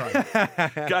content, bro.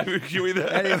 Go Huey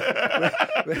there.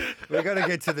 Anyway, we're going to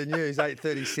get to the news,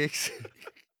 8:36.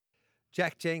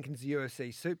 Jack Jenkins, the UFC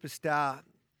superstar,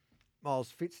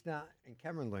 Miles Pfitzner and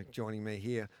Cameron Luke joining me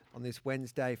here on this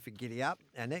Wednesday for Giddy Up.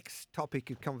 Our next topic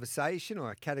of conversation,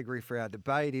 or a category for our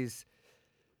debate, is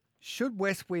should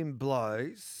West Wind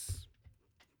Blows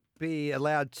be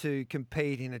allowed to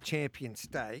compete in a champion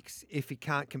stakes if he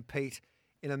can't compete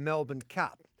in a Melbourne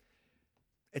Cup?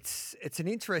 It's an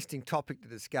interesting topic to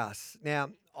discuss. Now,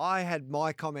 I had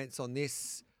my comments on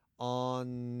this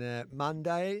on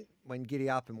Monday when Giddy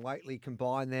Up and Waitley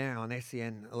combined there on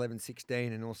SEN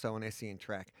 1116 and also on SEN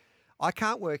Track. I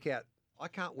can't work out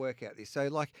this. So,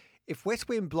 like, if West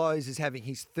Wind Blows is having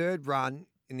his 3rd run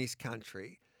in this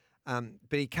country, but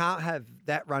he can't have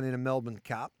that run in a Melbourne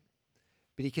Cup,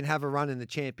 but he can have a run in the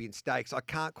Champion Stakes. I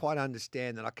can't quite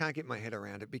understand that. I can't get my head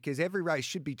around it because every race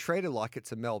should be treated like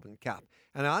it's a Melbourne Cup.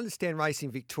 And I understand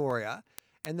Racing Victoria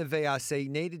and the VRC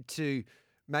needed to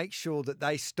make sure that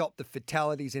they stop the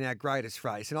fatalities in our greatest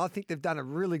race. And I think they've done a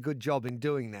really good job in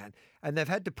doing that. And they've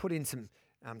had to put in some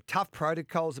tough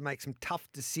protocols and make some tough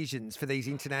decisions for these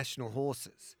international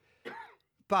horses.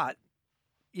 But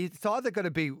it's either got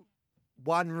to be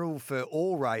one rule for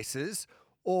all races,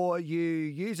 or you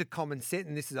use a common sense,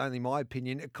 and this is only my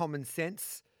opinion, a common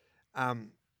sense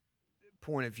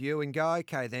point of view and go,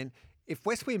 okay, then if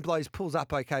West Wind Blows pulls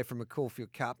up okay from a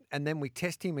Caulfield Cup, and then we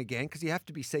test him again because you have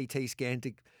to be CT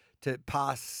scanned to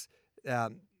pass,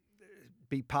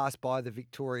 be passed by the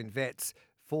Victorian vets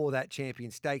for that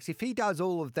Champion Stakes. If he does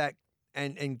all of that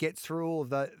and gets through all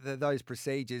of those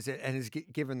procedures and is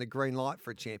given the green light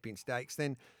for a Champion Stakes,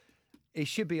 then he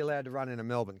should be allowed to run in a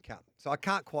Melbourne Cup. So I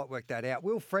can't quite work that out.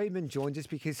 Will Friedman joins us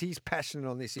because he's passionate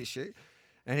on this issue,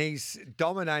 and he's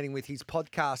dominating with his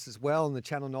podcast as well on the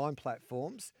Channel 9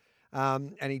 platforms.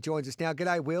 And he joins us now.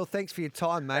 G'day, Will. Thanks for your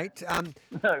time, mate.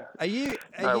 No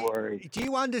worries. Do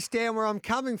you understand where I'm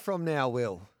coming from now,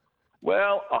 Will?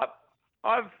 Well,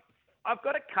 I've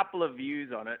got a couple of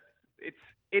views on it.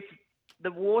 It's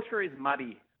the water is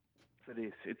muddy for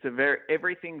this.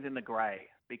 Everything's in the grey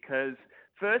because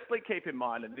firstly, keep in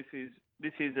mind, and this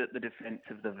is at the defence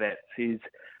of the vets, is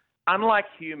unlike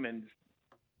humans,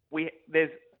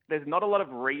 there's not a lot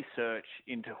of research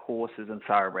into horses and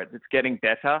thoroughbreds. It's getting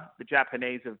better. The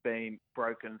Japanese have been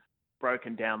broken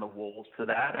down the walls to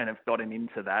that and have gotten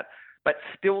into that. But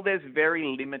still there's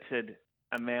very limited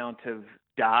amount of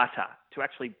data to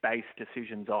actually base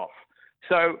decisions off.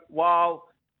 So while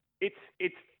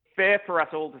it's fair for us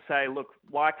all to say, look,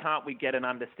 why can't we get an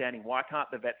understanding? Why can't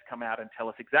the vets come out and tell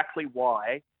us exactly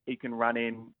why he can run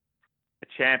in a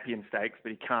Champion Stakes,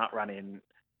 but he can't run in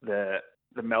the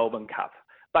Melbourne Cup?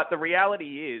 But the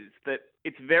reality is that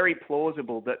it's very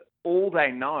plausible that all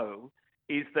they know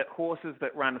is that horses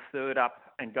that run third up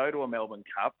and go to a Melbourne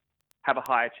Cup have a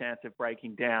higher chance of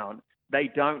breaking down. They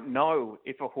don't know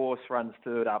if a horse runs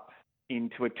third up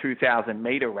into a 2,000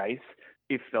 metre race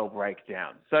if they'll break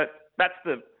down. So that's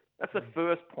the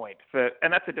first point,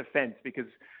 and that's a defence because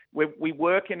we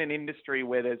work in an industry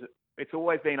where it's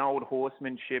always been old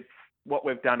horsemanship, what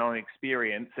we've done on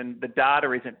experience, and the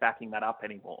data isn't backing that up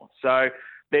anymore. So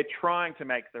they're trying to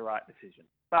make the right decision.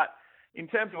 But in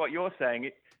terms of what you're saying,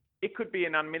 it could be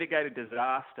an unmitigated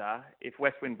disaster if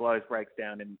West Wind Blows breaks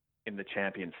down in the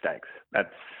Champion Stakes.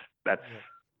 That's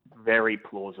very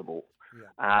plausible.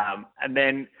 Yeah. And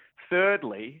then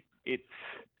thirdly, it's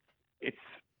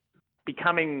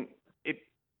becoming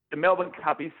the Melbourne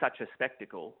Cup is such a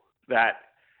spectacle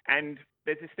and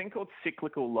there's this thing called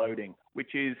cyclical loading,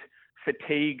 which is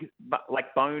fatigue,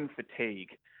 like bone fatigue.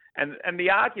 And the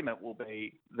argument will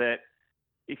be that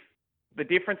if the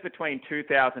difference between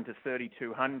 2,000 to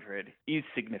 3,200 is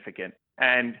significant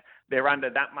and they're under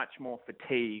that much more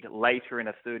fatigue later in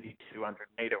a 3,200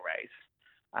 metre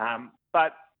race.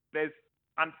 But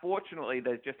unfortunately,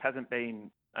 there just hasn't been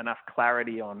enough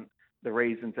clarity on the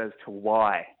reasons as to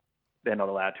why they're not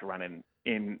allowed to run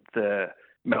in the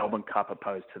Melbourne Cup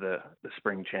opposed to the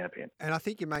Spring Champion. And I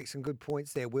think you make some good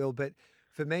points there, Will. But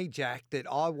for me, Jack, that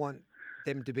I want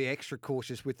them to be extra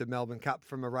cautious with the Melbourne Cup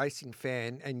from a racing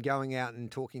fan and going out and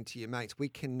talking to your mates. We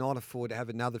cannot afford to have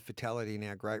another fatality in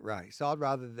our great race. So I'd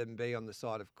rather them be on the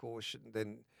side of caution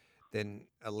than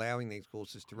allowing these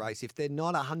horses to race if they're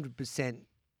not 100%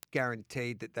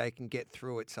 guaranteed that they can get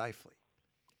through it safely.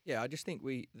 Yeah, I just think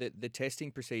the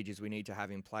testing procedures we need to have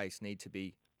in place need to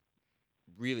be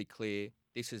really clear.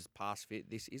 This is pass fit.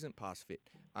 This isn't pass fit.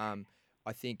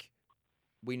 I think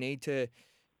we need to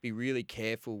be really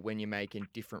careful when you're making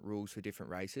different rules for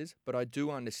different races. But I do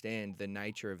understand the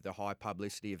nature of the high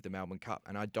publicity of the Melbourne Cup,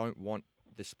 and I don't want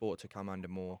the sport to come under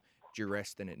more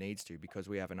duress than it needs to because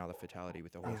we have another fatality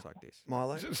with a horse like this.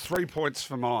 Milo? 3 points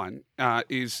for mine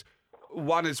is...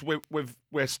 One is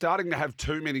we're starting to have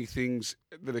too many things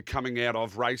that are coming out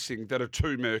of racing that are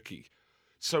too murky.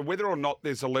 So whether or not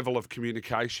there's a level of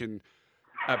communication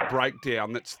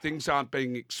breakdown, that things aren't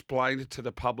being explained to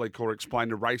the public or explained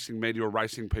to racing media or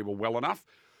racing people well enough.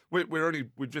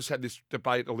 We've just had this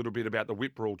debate a little bit about the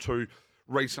whip rule too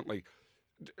recently.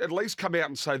 At least come out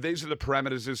and say these are the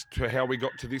parameters as to how we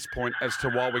got to this point, as to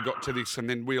why we got to this, and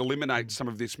then we eliminate some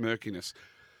of this murkiness.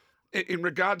 In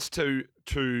regards to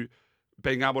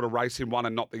being able to race in one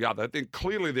and not the other, then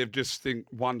clearly they've just think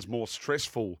one's more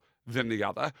stressful than the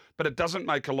other, but it doesn't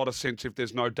make a lot of sense if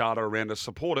there's no data around to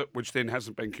support it, which then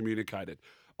hasn't been communicated.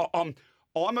 I'm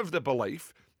of the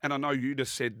belief, and I know you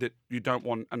just said that you don't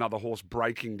want another horse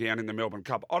breaking down in the Melbourne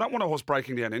Cup. I don't want a horse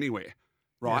breaking down anywhere,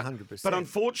 right? Yeah, 100%. But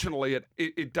unfortunately,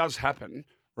 it does happen,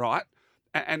 right?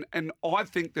 And I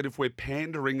think that if we're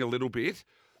pandering a little bit,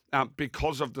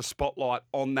 because of the spotlight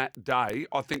on that day,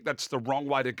 I think that's the wrong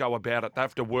way to go about it. They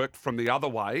have to work from the other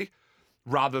way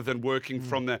rather than working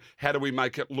from the how do we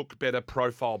make it look better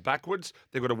profile backwards.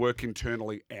 They've got to work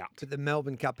internally out. But the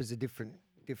Melbourne Cup is a different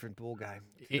ball game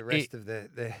to the rest of the...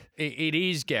 It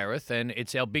is, Gareth, and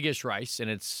it's our biggest race, and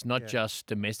it's not just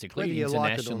domestically,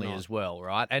 internationally as well,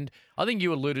 right? And I think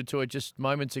you alluded to it just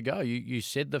moments ago. You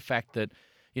said the fact that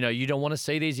You know, you don't want to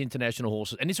see these international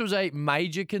horses. And this was a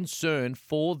major concern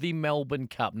for the Melbourne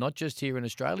Cup, not just here in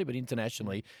Australia, but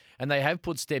internationally. And they have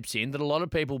put steps in that a lot of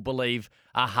people believe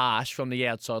are harsh from the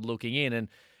outside looking in.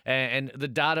 And the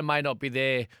data may not be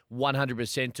there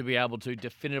 100% to be able to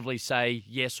definitively say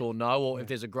yes or no, or if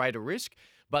there's a greater risk.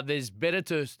 But there's better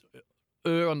to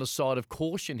err on the side of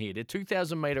caution here. The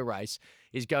 2,000-metre race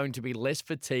is going to be less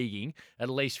fatiguing, at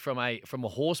least from a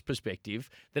horse perspective,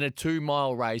 than a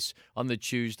 2-mile race on the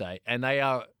Tuesday. And they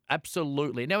are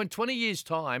absolutely. Now, in 20 years'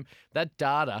 time, that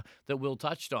data that Will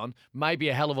touched on may be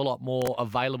a hell of a lot more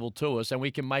available to us, and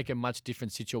we can make a much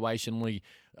different situationally,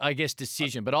 I guess,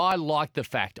 decision. But I like the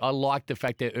fact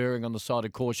they're erring on the side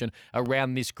of caution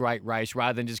around this great race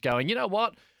rather than just going, you know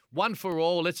what? One for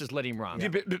all, let's just let him run. Yeah,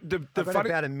 but the I've got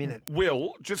about a minute.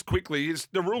 Will, just quickly, is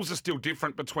the rules are still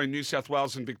different between New South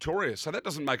Wales and Victoria, so that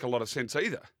doesn't make a lot of sense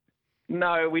either.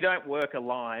 No, we don't work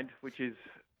aligned, which is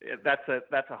that's a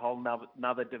whole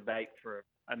another debate for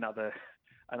another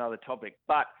topic.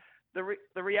 But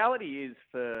the reality is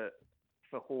for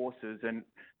horses, and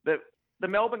the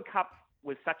Melbourne Cup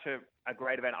was such a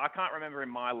great event. I can't remember in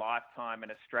my lifetime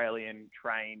an Australian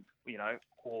trained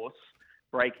horse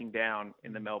breaking down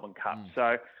in the Melbourne Cup.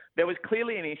 So there was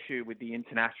clearly an issue with the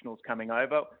internationals coming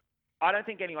over. I don't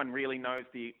think anyone really knows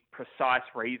the precise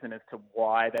reason as to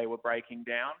why they were breaking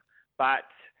down, but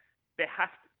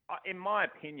in my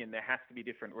opinion, there has to be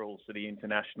different rules for the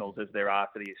internationals as there are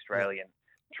for the Australian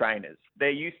trainers. They're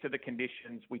used to the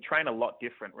conditions. We train a lot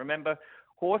different. Remember,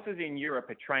 horses in Europe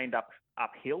are trained up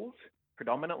hills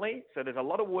predominantly. So there's a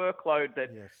lot of workload that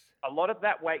a lot of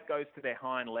that weight goes to their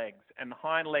hind legs, and the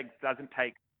hind legs doesn't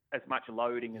take as much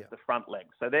loading as the front legs.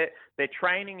 So their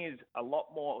training is a lot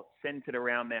more centered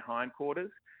around their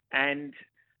hindquarters, and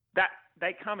that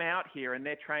they come out here and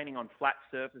they're training on flat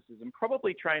surfaces and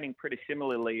probably training pretty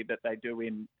similarly that they do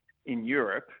in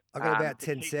Europe. I've got about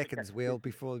 10 seconds, Will,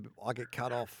 before I get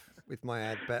cut off with my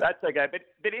ad. But that's okay.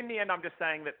 But in the end, I'm just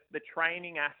saying that the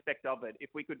training aspect of it, if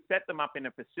we could set them up in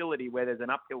a facility where there's an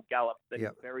uphill gallop that is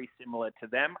very similar to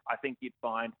them, I think you'd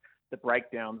find the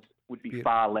breakdowns would be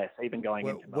far less, even going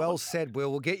into Melbourne. Well said,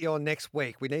 Will. We'll get you on next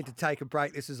week. We need to take a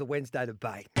break. This is a Wednesday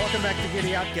debate. Welcome back to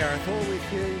Giddy Up, Gareth Hall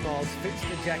with you, Miles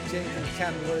Pfitzner, Jack Jenkins,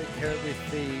 Tam Luke here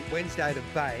with the Wednesday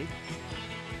debate.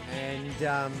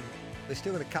 And we've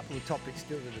still got a couple of topics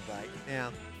still to debate.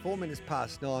 Now, 4 minutes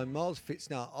past 9, Miles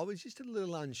Pfitzner, I was just a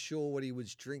little unsure what he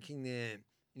was drinking there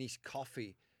in his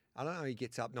coffee. I don't know, he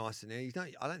gets up nice and early.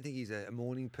 I don't think he's a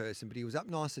morning person, but he was up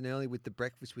nice and early with the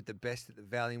breakfast with the best at the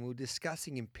Valley, and we were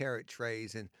discussing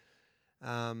Imperatrice and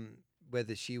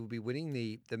whether she will be winning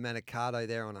the Manicato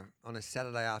there on a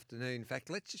Saturday afternoon. In fact,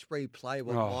 let's just replay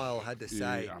what Mile had to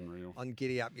say on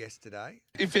Giddy Up yesterday.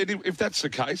 If that's the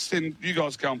case, then you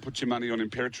guys go and put your money on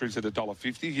Imperatrice at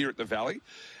 $1.50 here at the Valley,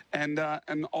 and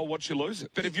I'll watch you lose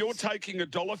it. But if you're taking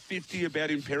 $1.50 about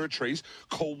Imperatrice,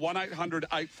 call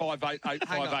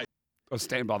 1-800-858-858. I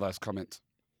stand by those comments.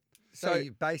 So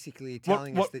you're basically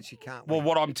telling us that she can't win. Well,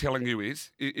 what I'm telling you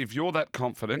is, if you're that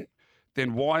confident,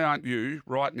 then why aren't you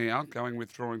right now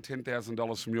withdrawing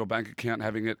 $10,000 from your bank account and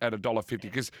having it at $1.50?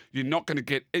 Because you're never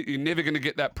going to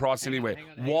get that price anywhere.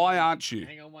 Why aren't you?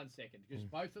 Hang on 1 second, because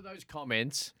both of those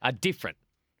comments are different,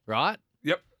 right?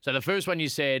 Yep. So the first one you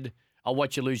said, I'll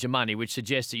watch you lose your money, which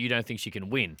suggests that you don't think she can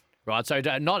win, right? So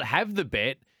to not have the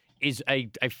bet is a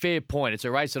fair point. It's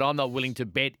a race that I'm not willing to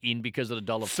bet in because of the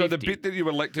 $1.50. So the bit that you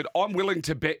elected, I'm willing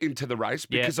to bet into the race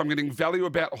because I'm getting value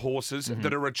about horses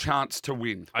that are a chance to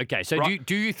win. Okay, so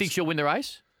do you think she'll win the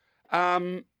race?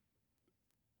 Don't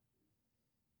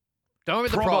worry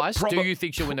about the price. Do you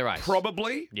think she'll win the race?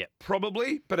 Probably. Yeah.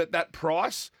 Probably, but at that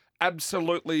price,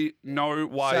 absolutely no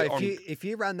way. So if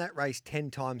you run that race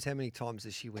 10 times, how many times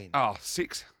does she win?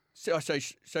 6. So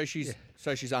she's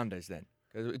unders then.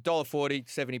 $1.40,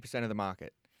 70% of the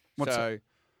market. What's so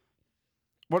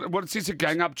that? What's this, a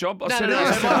gang-up job? No. So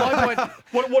my point,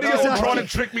 what are you all trying to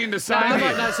trick me into saying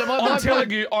here? No, so my I'm point,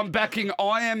 telling you, I'm backing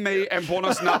I Am Me and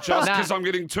Bonus Nutjobs because I'm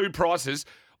getting 2 prices.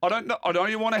 I don't know. I know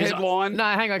you want a headline. No,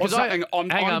 hang on. Or something. I'm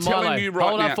telling you right now.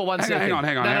 Hold on for 1 second.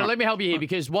 Hang on. No, let me help you here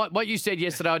because what you said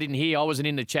yesterday I didn't hear. I wasn't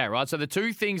in the chat, right? So the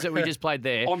 2 things that we just played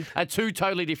there are 2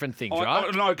 totally different things,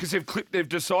 right? No, because they've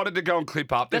decided to go and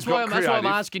clip up. That's why I'm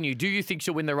asking you. Do you think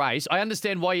she'll win the race? I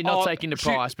understand why you're not taking the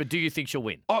price, but do you think she'll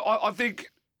win? I think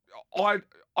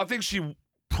she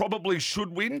probably should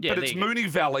win, but it's Moonee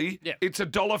Valley. Yeah. It's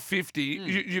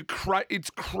 $1.50. It's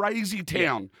crazy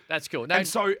town. Yeah, that's cool. And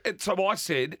so I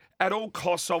said, at all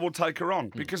costs, I will take her on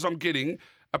because I'm getting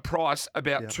a price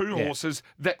about 2 horses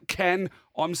that can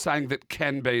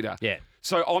beat her. Yeah.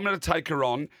 So I'm going to take her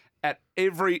on.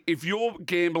 if you're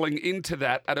gambling into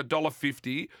that at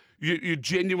 $1.50, you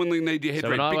genuinely need your head So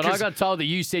read. when I got told that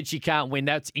you said she can't win,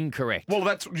 that's incorrect.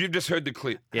 Well, you've just heard the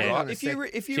clip. Yeah. Hang Right? on a If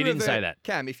you She didn't say that.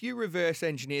 Cam, if you reverse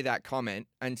engineer that comment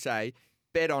and say,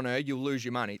 bet on her, you'll lose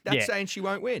your money, that's Yeah. saying she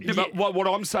won't win. Yeah, but what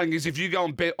I'm saying is if you go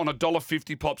and bet on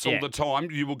 $1.50 pops all Yeah. the time,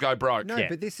 you will go broke. No, Yeah.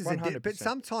 but this is 100%. but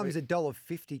sometimes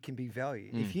 $1.50 can be value.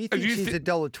 If you And think you she's thi-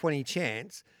 $1.20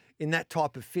 chance in that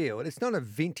type of field, it's not a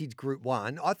vintage Group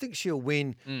 1. I think she'll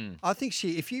win. I think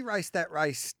if you race that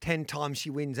race 10 times, she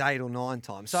wins 8 or 9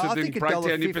 times. So, I then think break down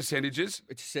your $1.50. percentages.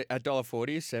 It's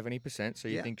 $1.40 is 70%, so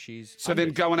you Yeah. think she's... So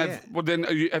then go and have. Yeah. Well, then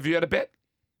have you had a bet?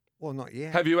 Well, not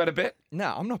yet. Have you had a bet?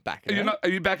 No, I'm not backing her. Are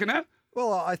you backing that?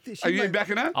 Well, I think she Are you may-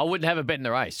 backing that? I wouldn't have a bet in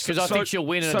the race because I So- think she'll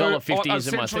win and so, $1.50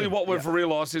 isn't my essentially thing. what we've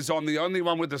realised is I'm the only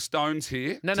one with the stones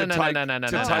here. No, to no, take, no, no, no,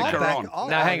 to no, take no, I'll her back- on. I'll-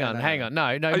 No, hang no, on, no, hang no. on. No,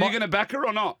 Are you my- going to back her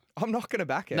or not? I'm not going to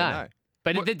back her, No. no.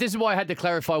 But this is why I had to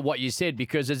clarify what you said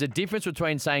because there's a difference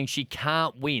between saying she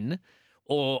can't win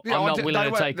or Yeah, I'm not they willing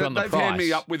to were- take her on the they've price. handed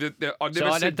me up with it. I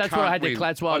never said that's can't what I had to win.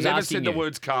 that's why I was never asking said you. the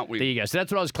words can't win. There you go. So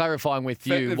that's what I was clarifying with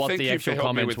you, what Thank the you for actual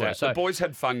helping me comments with were. that. So The boys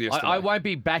had fun yesterday. I won't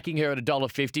be backing her at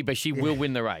 $1.50, but she will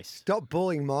win the race. Stop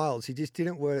bullying Miles. He just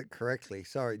didn't word it correctly.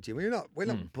 Sorry, Jim. We're not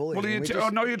bullying. Well, him. I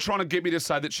know you're trying to get me to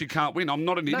say that she can't win. I'm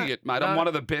not an idiot, mate. I'm no. one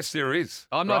of the best there is.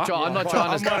 I'm not right? trying. I'm not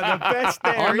trying to. One of the best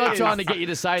there I'm not is. trying to get you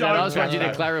to say that. I just want you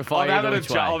to clarify I'm either having which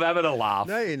way. I'm having a laugh.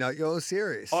 No, you're not. You're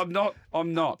serious. I'm not.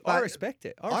 I respect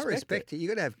it. I respect it. You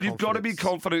got to have. You've got to be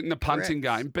confident in the punting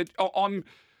game, but I'm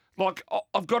like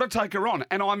I've got to take her on,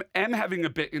 and am having a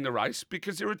bet in the race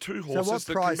because there are two So horses what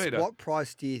that price? can beat her. What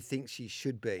price do you think she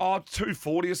should be? Oh,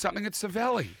 240 or something. It's the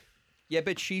Valley. Yeah,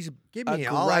 but she's Give a me.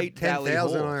 I'll have great Valley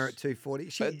 10,000 on her horse. at 240.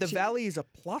 But the Valley is a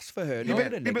plus for her, not a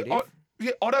but negative.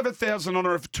 I'd have 1,000 on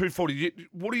her for 240.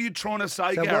 What are you trying to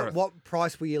say, So Gareth? what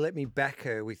price will you let me back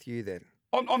her with you then?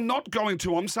 I'm not going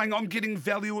to. I'm saying I'm getting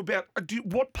value about.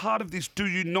 What part of this do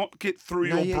you not get through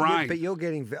No, your brain? but you're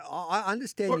getting. I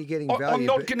understand you're getting value. I'm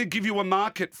not but, going to give you a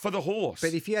market for the horse.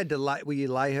 but if you had to lay, will you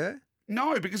lay her?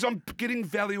 No, because I'm getting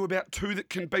value about two that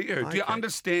can beat her. Do you Okay.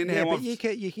 understand Yeah, how but I've...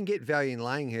 you can get value in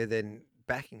laying her than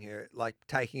backing her, like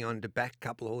taking on to back a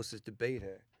couple of horses to beat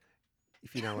her.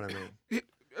 If you know what I mean.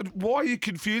 Why are you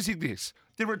confusing this?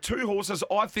 There are two horses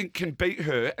I think can beat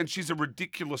her, and she's a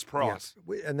ridiculous price.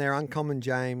 Yeah. And they're Uncommon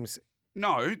James.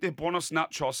 No, they're Buenos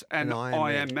Nachos and And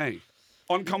I Am Me.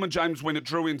 Uncommon James, when it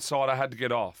drew inside, I had to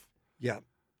get off. Yeah.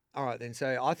 All right then.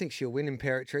 So I think she'll win in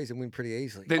Parrot Trees and win pretty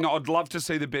easily. Then I'd love to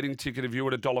see the betting ticket of you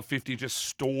at $1.50 just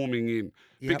storming in.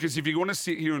 Yep. Because if you want to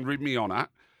sit here and rib me on it,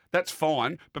 that's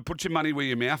fine, but put your money where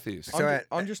your mouth is. So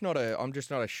I'm just not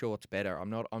a shorts better. I'm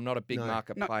not a big No.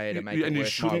 market No, player to you- make it and you worth my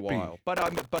shouldn't be. while.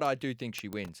 But I do think she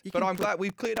wins. You But can I'm put- glad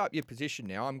we've cleared up your position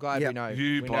now. I'm glad Yeah. we know.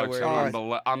 You we know blokes where are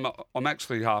it is. I'm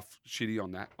actually half shitty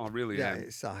on that. I really yeah.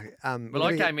 am. So Well,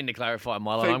 I came in to clarify,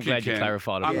 Milo. Thank I'm you, glad you Cam.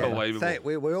 clarified it.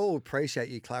 Unbelievable. we all appreciate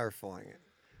you clarifying it,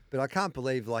 but I can't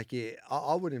believe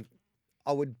I wouldn't.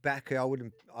 I would back her. I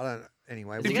wouldn't. I don't.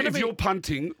 Anyway, If you're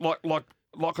punting,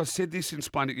 like I said this and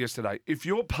explained it yesterday, if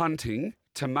you're punting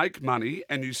to make money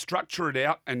and you structure it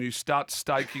out and you start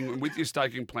staking with your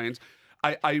staking plans,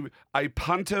 a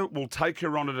punter will take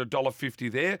her on at $1.50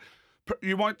 there.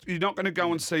 You're not going to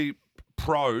go and see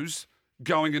pros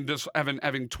going and just having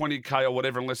 20K or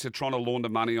whatever unless they're trying to launder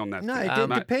money on that. no, thing.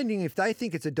 Mate, depending if they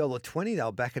think it's $1.20,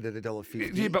 they'll back it at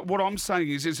 $1.50. yeah, but what I'm saying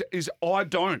is I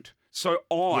don't. So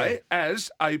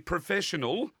as a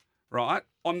professional, right,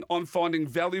 I'm finding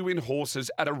value in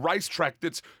horses at a racetrack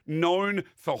that's known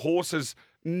for horses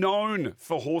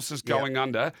going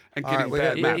under and All getting right, we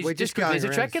bad got- maps. we're just going Is the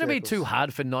around track going to be circles. too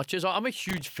hard for Notches? I'm a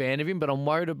huge fan of him, but I'm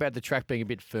worried about the track being a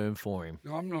bit firm for him.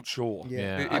 I'm not sure.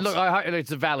 Yeah. It's- Look, I hope it's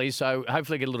the Valley, so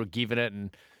hopefully get a little give in it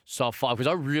and soft five because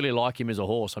I really like him as a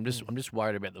horse. I'm just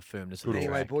worried about the firmness of the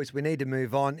Anyway, track. boys, we need to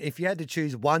move on. If you had to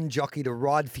choose one jockey to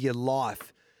ride for your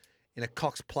life in a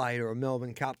Cox Plate or a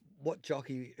Melbourne Cup, what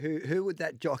jockey? Who would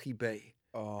that jockey be?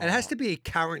 And it has to be a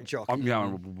current jockey. I'm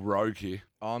going rogue here.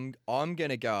 I'm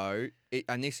gonna go,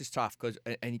 and this is tough because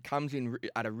and he comes in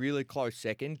at a really close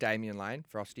second. Damian Lane,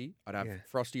 Frosty. I'd have Yeah.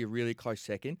 Frosty a really close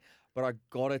second, but I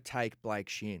gotta take Blake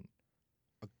Shin.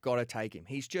 I gotta take him.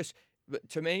 He's just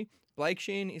to me. Blake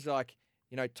Shin is like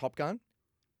Top Gun.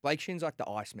 Blake Shin's like the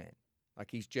Iceman. Like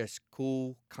he's just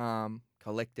cool, calm,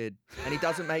 collected, and he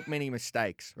doesn't make many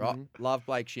mistakes. Right? Love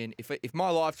Blake Shin. If my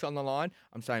life's on the line,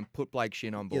 I'm saying put Blake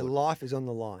Shin on board. Your life is on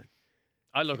the line.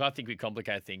 I think we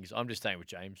complicate things. I'm just staying with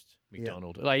James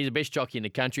McDonald. Like, he's the best jockey in the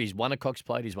country. He's won a Cox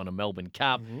Plate. He's won a Melbourne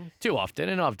Cup too often,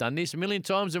 and I've done this a million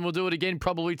times, and we'll do it again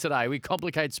probably today. We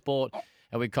complicate sport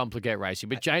and we complicate racing.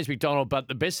 But James McDonald. But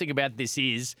the best thing about this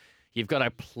is you've got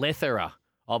a plethora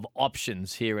of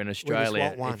options here in Australia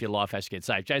want one. if your life has to get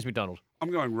saved. James McDonald.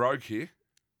 I'm going rogue here.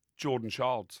 Jordan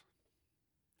Childs.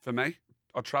 For me,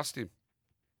 I trust him.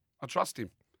 I trust him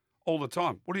all the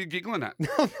time. What are you giggling at?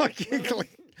 I'm not giggling.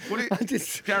 What are you, I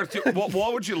just, Gareth, why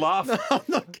would you laugh?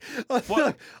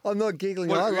 I'm not giggling.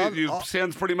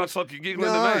 Sounds pretty much like you're giggling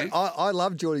No, to me. I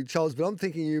love Geordie Childs, but I'm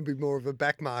thinking you'd be more of a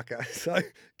back marker. So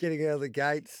getting out of the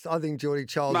gates, I think Geordie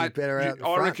Childs is Mate, better out the I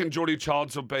front. reckon Geordie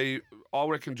Childs will be. I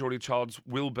reckon Geordie Childs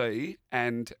will be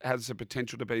and has the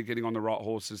potential to be getting on the right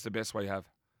horse is the best we have.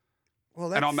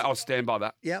 Well, And I'll stand by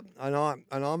that. Yep, and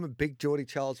I'm a big Geordie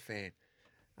Childs fan.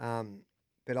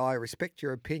 But I respect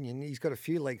your opinion. He's got a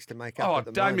few legs to make up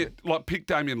at the moment. Pick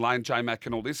Damien Lane, J-Mac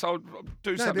and all this. I'll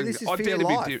do something. But this is I for dare your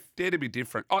to life. be dare to be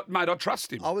different. Mate, I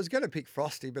trust him. I was going to pick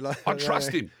Frosty, but I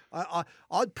trust him.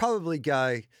 I'd probably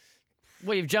go.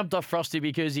 Well, you've jumped off Frosty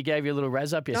because he gave you a little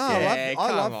razz up No, yesterday.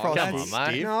 I love Frosty. Come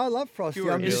on, mate. No, I love Frosty.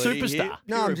 I'm He's just, a superstar.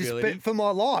 no, I'm just but for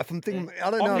my life. I'm thinking. I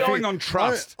don't know. I'm if going you- on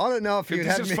trust. I don't know if If you'd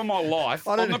this have is me. for my life,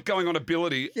 I don't I'm know. not going on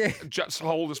ability. Yeah. Just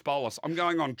hold this bolus. I'm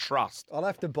going on trust. I'll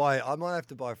have to buy. I might have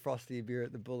to buy Frosty a beer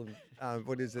at the Bull and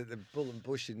what is it? The Bull and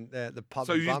Bush in the pub.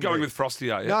 So in you're Bunbury. going with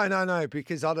Frosty, are you? No,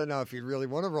 because I don't know if you'd really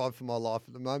want to ride for my life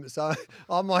at the moment. So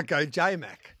I might go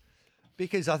J-Mac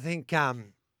because I think,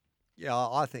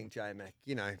 I think J-Mac,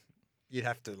 you'd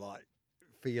have to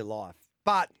for your life.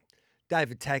 But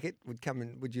David Taggart would come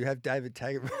in. Would you have David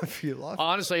Taggart ride for your life?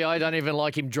 Honestly, I don't even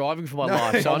like him driving for my No.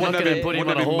 life, so I'm not going to put him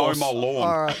on a horse. Mow my lawn.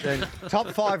 All right, then. Top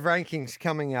 5 rankings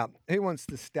coming up. Who wants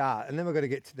to start? And then we've got to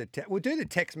get to we'll do the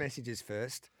text messages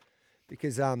first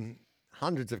because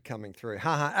hundreds of coming through.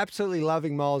 Absolutely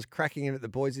loving Miles cracking in at the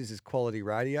boys. This is quality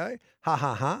radio.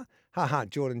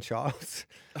 Jordan Childs.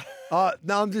 No,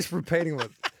 I'm just repeating what.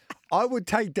 I would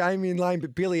take Damien Lane,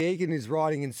 but Billy Egan is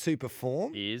riding in super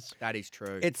form. He is. That is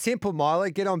true. It's simple, Milo.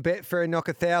 Get on Betfair and knock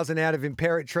 1,000 out of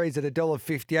Imperatriz at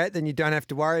 $1.58. Then you don't have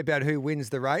to worry about who wins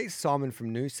the race. Simon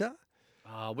from Noosa.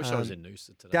 Oh, I wish I was in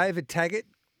Noosa today. David Taggart.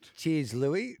 Cheers,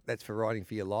 Louis. That's for riding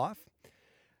for your life.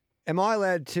 Am I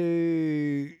allowed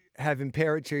to have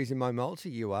Imperatriz in my multi?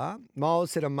 You are.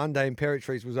 Miles said on Monday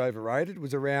Imperatriz was overrated. It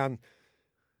was around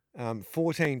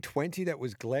 14.20. That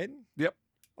was Glenn. Yep.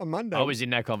 On Monday. I was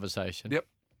in that conversation. Yep.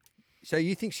 So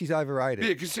you think she's overrated?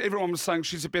 Yeah, because everyone was saying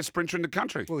she's the best sprinter in the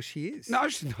country. Well, she is. No,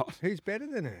 she's not. Who's better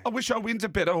than her? I wish I wins a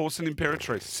better horse than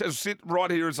Imperatrice. So sit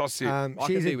right here as I sit. I can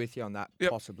she's be a, with you on that,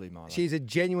 Yep. possibly, Milo. she's a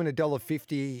genuine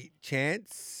 $1.50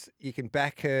 chance. You can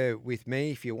back her with me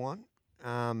if you want.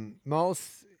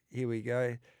 Miles, here we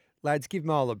go. Lads, give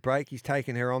Mile a break. He's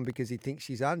taken her on because he thinks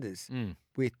she's unders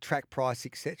with track price,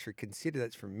 etc. Consider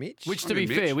that's from Mitch. Which, I to be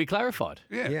mean, fair, Mitch. we clarified.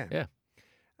 yeah. Yeah.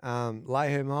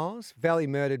 Lay her Miles. Valley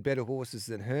murdered better horses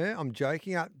than her. I'm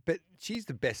joking, but she's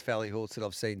the best Valley horse that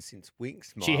I've seen since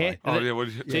Winks. She Milo. had. Oh, yeah. Well,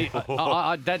 See,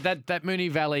 that Mooney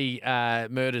Valley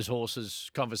murders horses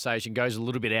conversation goes a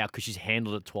little bit out because she's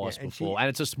handled it twice and before, she- and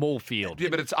it's a small field. Yeah,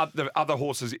 but it's the other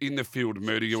horses in the field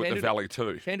murder you at the Handled- Valley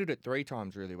too. She handled it 3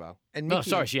 times really well. And No, Mickey,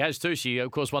 sorry, she has too. She, of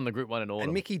course, won the Group 1 in order.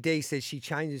 And Mickey D says she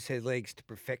changes her legs to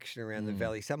perfection around Mm. the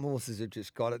Valley. Some horses have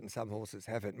just got it and some horses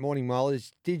haven't. Morning,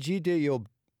 Milers. Did you do your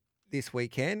this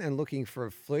weekend and looking for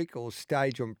a fluke or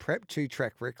stage on prep? 2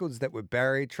 track records that were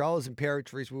barrier trials and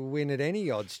Imperatriz will win at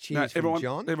any odds. Cheers from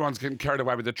John. Everyone's getting carried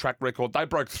away with the track record. They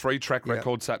broke 3 track Yeah.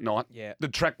 records that night. Yeah. The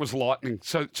track was lightning.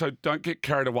 So don't get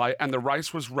carried away. And the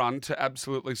race was run to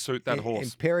absolutely suit that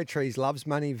horse. Imperatriz loves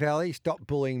Money Valley. Stop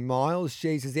bullying Miles.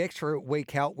 Jesus, the extra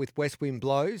week help with West Wind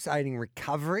blows, aiding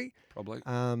recovery. Probably. It's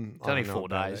only 4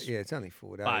 days. Yeah, it's only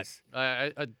 4 But days.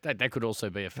 that could also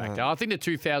be a factor. I think the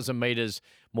 2,000 metres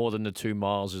more than the 2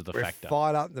 miles is the We're factor.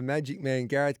 fired up. The Magic Man,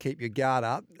 Gareth, keep your guard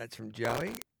up. That's from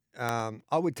Joey.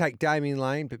 I would take Damien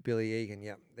Lane, but Billy Egan.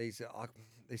 Yep, there's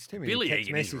too many Billy text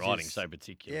Egan is messages. riding so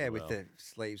particular. Yeah, with the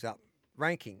sleeves up.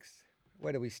 Rankings.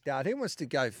 Where do we start? Who wants to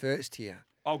go first here?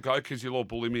 I'll go because you'll all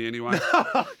bully me anyway.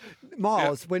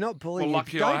 Miles, we're not bullying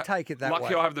you. Don't take it that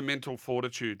lucky way. I have the mental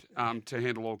fortitude to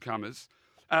handle all comers.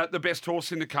 The best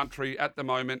horse in the country at the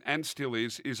moment, and still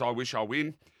is I Wish I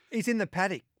Win. He's in the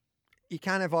paddock. You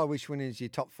can't have I Wish Win as your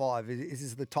top 5. This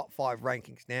is the top 5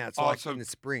 rankings now. It's like so- in the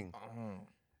spring.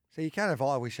 So you can't have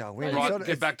I Wish I Win. Right, It's sort of-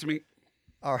 get back to me.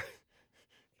 All right.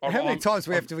 I'm- How many I'm- times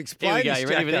do we have to explain go. this, You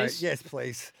ready for Jacko? this? Yes,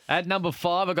 please. At number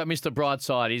 5, I got Mr.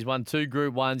 Brightside. He's won 2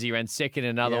 Group 1s. He ran second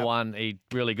in another Yep. one. He's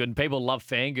really good. And people love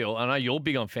Fangirl. I know you're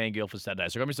big on Fangirl for Saturday,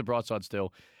 so I got Mr. Brightside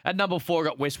still. At number 4, I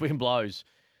got West Wind Blows.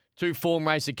 2 form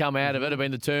races that come out of it have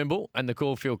been the Turnbull and the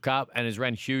Caulfield Cup, and has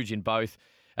ran huge in both.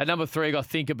 At number 3, I got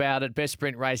Think About It. Best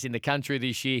sprint race in the country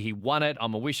this year. He won it.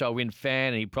 I'm a Wish I Win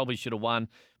fan, and he probably should have won,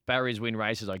 Barriers win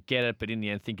races, I get it, but in the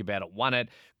end, think about it, won it.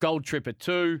 Gold Trip at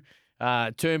 2.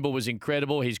 Turnbull was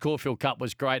incredible. His Caulfield Cup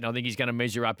was great, and I think he's going to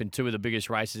measure up in 2 of the biggest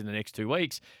races in the next 2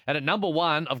 weeks. And at number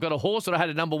 1, I've got a horse that I had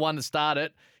at number 1 to start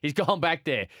it. He's gone back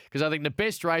there because I think the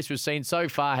best race we've seen so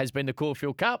far has been the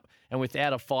Caulfield Cup, and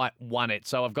without a fight, won it.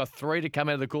 So I've got 3 to come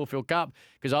out of the Caulfield Cup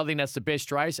because I think that's the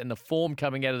best race, and the form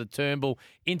coming out of the Turnbull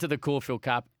into the Caulfield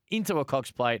Cup, into a Cox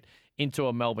Plate, into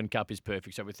a Melbourne Cup is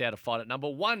perfect. So without a fight at number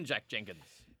 1, Jack Jenkins.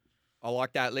 I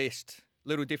like that list.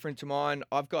 Little different to mine.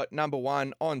 I've got number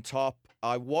 1 on top.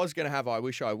 I was going to have I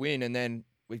Wish I Win, and then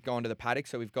we've gone to the paddock,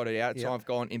 so we've got it out. Yep. So I've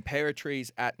gone Imperatrice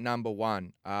at number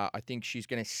 1. I think she's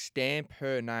going to stamp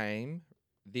her name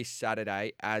this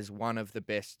Saturday as one of the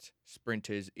best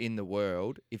sprinters in the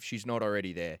world, if she's not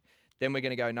already there. Then we're going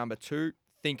to go number 2.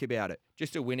 Think about it.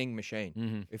 Just a winning machine.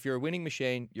 Mm-hmm. If you're a winning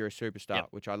machine, you're a superstar, Yep.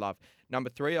 which I love. Number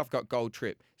 3, I've got Gold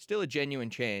Trip. Still a genuine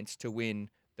chance to win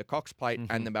the Cox Plate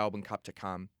and the Melbourne Cup to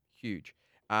come. Huge.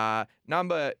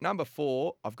 Number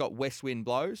 4, I've got West Wind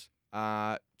Blows.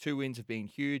 2 wins have been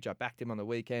huge. I backed him on the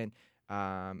weekend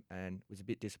and was a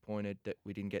bit disappointed that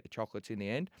we didn't get the chocolates in the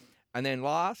end. And then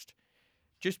last,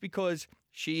 just because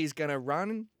she is going to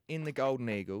run in the Golden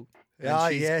Eagle. Oh,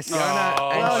 yes.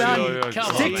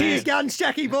 Stick to your guns,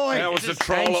 Jackie boy. That was a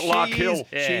troll at Lark Hill.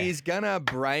 She's going to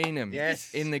brain him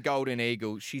Yes. in the Golden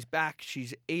Eagle. She's back.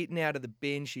 She's eating out of the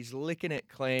bin. She's licking it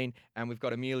clean. And we've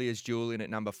got Amelia's Jewel in at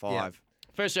number 5.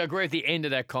 Firstly, I agree with the end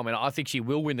of that comment. I think she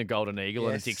will win the Golden Eagle,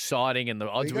 and it's Yes. exciting, and the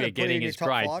odds you we're gotta put her in getting your is top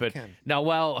great. 5, But Cam. no,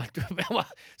 well,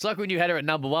 it's like when you had her at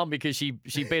number 1 because she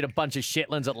beat a bunch of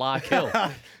Shetlands at Lark Hill.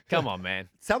 Come on, man.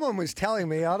 Someone was telling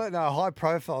me, I don't know,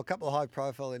 a couple of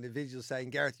high-profile individuals saying,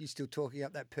 Gareth, you still talking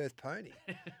up that Perth pony?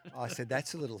 I said,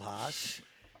 that's a little harsh.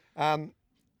 Do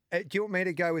you want me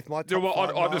to go with my top Well,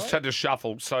 5? I just had to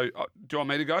shuffle. So do you want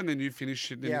me to go and then you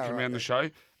finish it and then Yeah, you come all around right the show?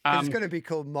 It's going to be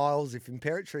called Miles if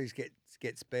Imperatrice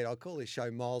gets beat. I'll call this show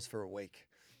Miles for a week.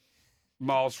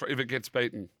 Miles for if it gets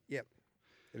beaten. Yep.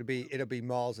 It'll be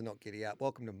Miles and not Giddy Up.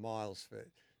 Welcome to Miles for.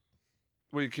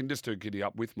 Well, you can just do Giddy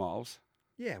Up with Miles.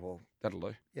 Yeah, well, That'll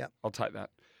do. Yep. I'll take that.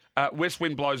 West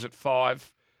Wind Blows at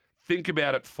 5. Think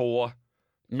About It 4.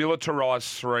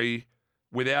 Militarise 3.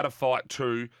 Without a Fight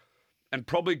 2. And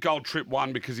probably Gold Trip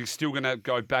 1 because he's still going to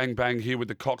go bang, bang here with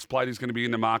the Cox Plate. He's going to be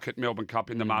in the market, Melbourne Cup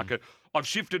in the market. I've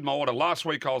shifted my order. Last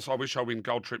week I Wish I Win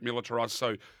Gold Trip Militarise,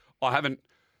 so I haven't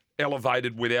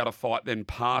elevated Without a Fight then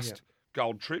past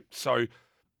Gold Trip. So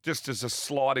just as a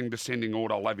sliding descending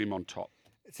order, I'll have him on top.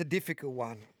 it's a difficult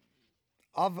one.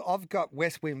 I've got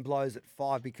West Wind Blows at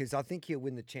 5 because I think he'll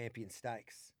win the Champion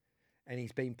Stakes, and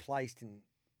he's been placed in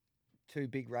 2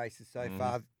 big races so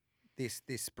far this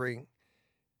spring.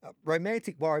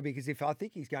 Romantic Warrior because if I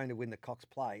think he's going to win the Cox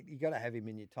Plate, you got to have him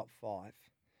in your top 5.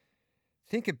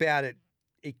 Think about it;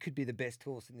 it could be the best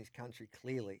horse in this country.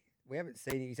 Clearly, we haven't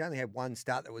seen it. He's only had 1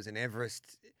 start that was an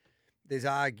Everest.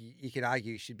 You could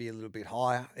argue he should be a little bit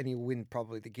higher, and he'll win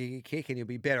probably the Giga Kick, and he'll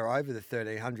be better over the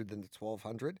 1300 than the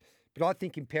 1200. But I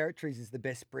think Imperatrice is the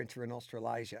best sprinter in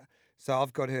Australasia, so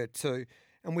I've got her too.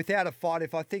 And Without a Fight,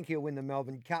 if I think he'll win the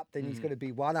Melbourne Cup, then he's got to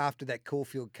be one after that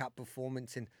Caulfield Cup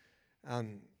performance in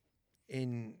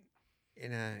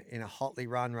a hotly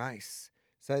run race.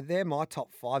 So they're my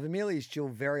top 5. Amelia's Jewel,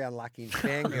 very unlucky, and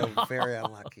Fangirl, very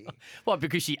unlucky. What,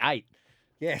 because she ate?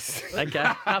 Yes.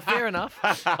 Okay, fair enough.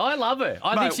 I love her.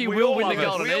 I think Mate, she we will all win the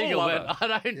love her. Golden We all Eagle, love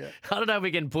but I don't know if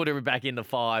we can put her back in the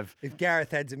 5. If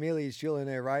Gareth had Amelia's Jewel in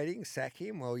her rating, sack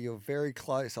him. Well, you're very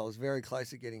close. I was very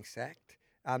close to getting sacked.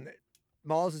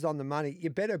 Miles is on the money. You're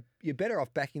better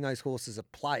off backing those horses a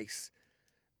place.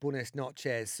 Buenos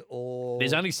Noches or...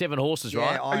 There's only 7 horses,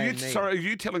 Yeah, right? Are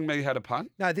you telling me how to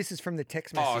punt? No, this is from the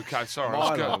text message. Oh, okay, sorry.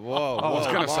 Milo, I was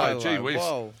going to say, gee whiz.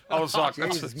 whoa. I was like,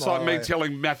 Jesus, it's like me Milo.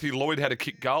 telling Matthew Lloyd how to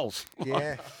kick goals.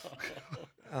 Yeah.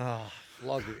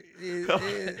 Flog.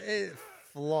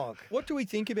 Flog. What do we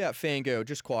think about Fangirl,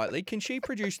 just quietly? Can she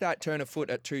produce that turn of foot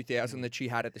at 2,000 that she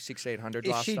had at the 1,600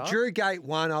 If last she start? drew gate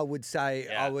 1, I would say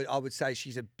Yeah. I would say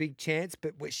she's a big chance,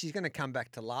 but she's going to come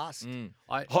back to last.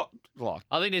 Hot, like,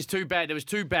 I think there was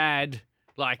 2 bad,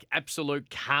 like, absolute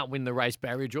can't win the race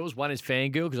barrier draws. One is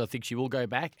Fangirl, because I think she will go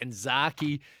back. And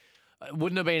Zaki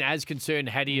wouldn't have been as concerned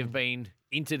had he have been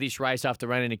into this race after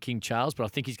running a King Charles, but I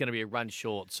think he's going to be a run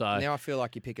short. So Now I feel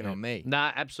like you're picking on me.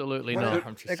 Nah, absolutely Well, not.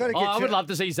 I'm just They've got to Oh, get I to- would love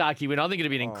to see Zaki win. I think it'd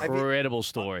be an Have you- incredible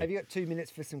story. Have you got 2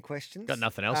 minutes for some questions? Got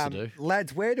nothing else to do.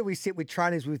 Lads, where do we sit with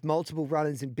trainers with multiple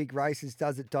runners in big races?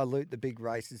 Does it dilute the big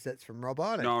races? That's from Rob.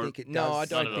 I don't No. think it does. No, I Not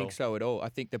don't at think all. so at all. I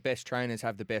think the best trainers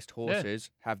have the best horses,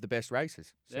 have the best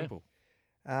races. Yeah. Simple.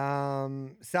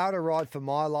 Sarah ride for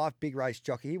My Life, big race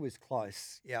jockey. He was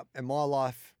close. Yep. And My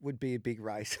Life would be a big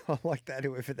race. I like that,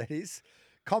 whoever that is.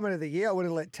 Comment of the year, I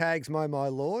wouldn't let Tags mow my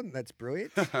lawn. That's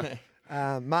brilliant.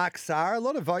 Mark Sarah, a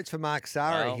lot of votes for Mark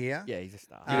Sarah here. Yeah, he's a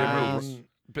star. Yeah, rules.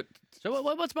 But So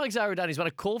what's Mark Zara done? He's won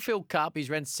a Caulfield Cup. He's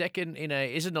ran second in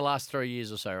the last 3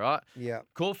 years or so, right? Yeah.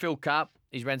 Caulfield Cup.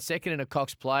 He's ran second in a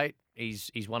Cox Plate.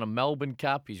 He's won a Melbourne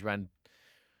Cup. He's won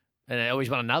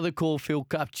another Caulfield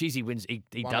Cup. Jeez, he wins. He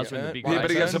does win the big yeah, race.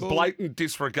 but he has a Turnbull. blatant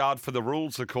disregard for the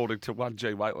rules, according to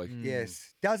 1G Waitley.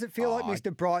 Yes. Does it feel like Oh,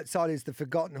 Mr. Brightside is the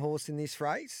forgotten horse in this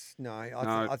race? No.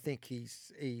 I think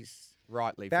he's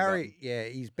Rightly Barry. Yeah,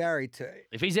 he's buried too.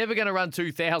 If he's ever going to run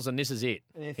 2,000, this is it.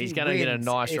 And if He's he going to get a wins-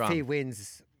 nice run. If he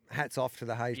wins, hats off to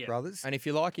the Hayes Yeah. brothers. And if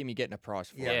you like him, you're getting a price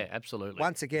for yeah, him. absolutely.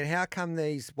 Once again, how come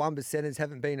these 1%ers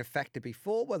haven't been a factor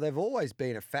before? Well, they've always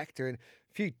been a factor, and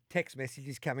a few text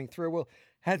messages coming through. Well,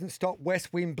 hasn't stopped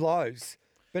west wind blows.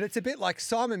 But it's a bit like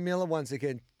Simon Miller once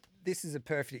again. This is a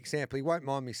perfect example. He won't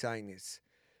mind me saying this.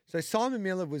 So Simon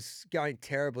Miller was going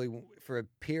terribly for a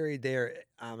period there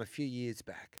a few years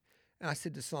back. And I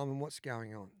said to Simon, what's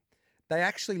going on? They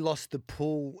actually lost the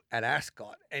pull at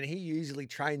Ascot, and he usually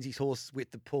trains his horses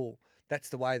with the pull. That's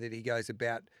the way that he goes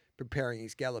about preparing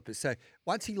his gallopers. So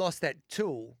once he lost that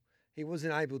tool, he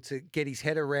wasn't able to get his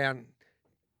head around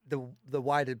the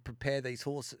way to prepare these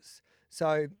horses.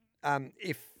 So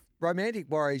if Romantic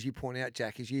Warrior, as you point out,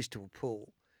 Jack, is used to a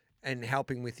pull and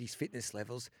helping with his fitness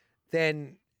levels,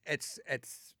 then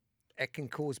it can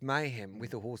cause mayhem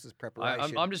with a horse's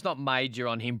preparation. I'm just not major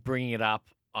on him bringing it up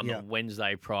on Yeah. the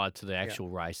Wednesday prior to the actual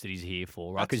race that he's here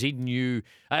for, right? Because he knew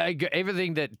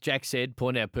everything that Jack said,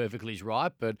 pointed out perfectly, is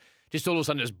right, but just all of a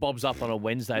sudden just bobs up on a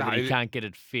Wednesday that he can't get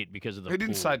it fit because of the He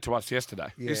didn't pull. say it to us yesterday.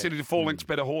 Yeah. He said he's a 4 lengths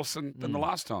better horse than the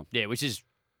last time. Yeah, which is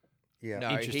Yeah. No,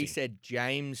 he Interesting. said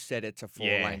James said it's a 4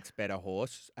 Yeah. lengths better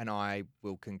horse, and I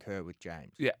will concur with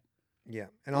James. Yeah. And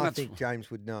And I that's- think James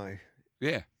would know.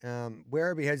 Yeah.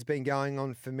 Werribee has been going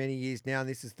on for many years now, and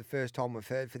this is the first time we've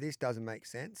heard for this. Doesn't make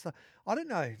sense. So, I don't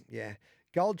know. Yeah.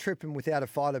 Gold Trip and Without a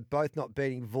Fighter both not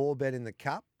beating Vorbet in the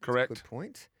Cup. That's a Correct. good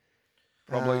point.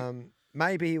 Probably.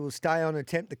 Maybe he will stay on,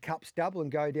 attempt the Cup's double, and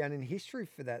go down in history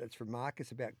for that. It's from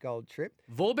Marcus about Gold Trip.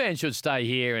 Vauban should stay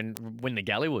here and win the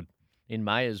Gallywood in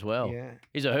May as well. Yeah.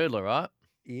 He's a hurdler, right?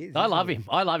 He is. I isn't love he? him.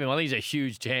 I think he's a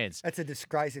huge chance. That's a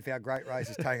disgrace if our great race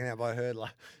is taken out by a hurdler.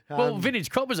 Well, Vintage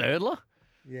Crop was a hurdler.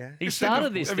 Yeah. He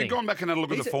started this Have thing. you gone back and had a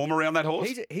look at He's the a- form around that horse?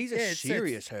 He's a Yeah, it's-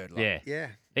 serious hurdler. Yeah.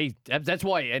 Yeah. That's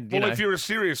why. And, Well, if you're a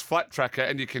serious flat tracker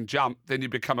and you can jump, then you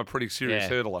become a pretty serious Yeah.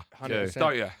 hurdler, 100%.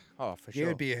 don't you? Oh, for sure.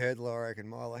 You'd be a hurdler, I reckon,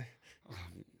 Milo.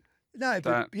 No, but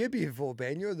Don't. you'd be a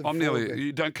Vauban. You're the I'm nearly. Vauban.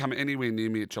 You don't come anywhere near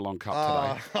me at Geelong Cup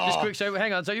today. just quick. So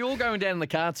hang on. So you're all going down in the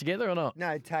car together or not?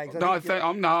 No, Tags. No,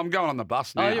 I'm going on the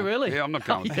bus now. Oh, you really? Yeah, I'm not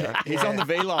going with that. He's on the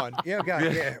V line. You're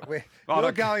going, yeah. We're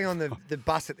okay. going on the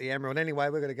bus at the Emerald. Anyway,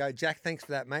 we're going to go. Jack, thanks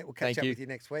for that, mate. We'll catch Thank up you. with you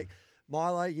next week.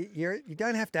 Milo, you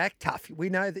don't have to act tough. We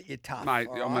know that you're tough. Mate,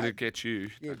 all I'm going to right? get you.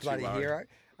 You're a Don't you bloody worry. hero.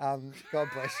 God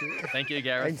bless you. Thank you,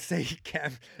 Gareth. And see you,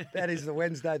 Cam. That is the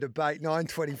Wednesday debate,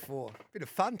 9:24. Bit of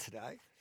fun today.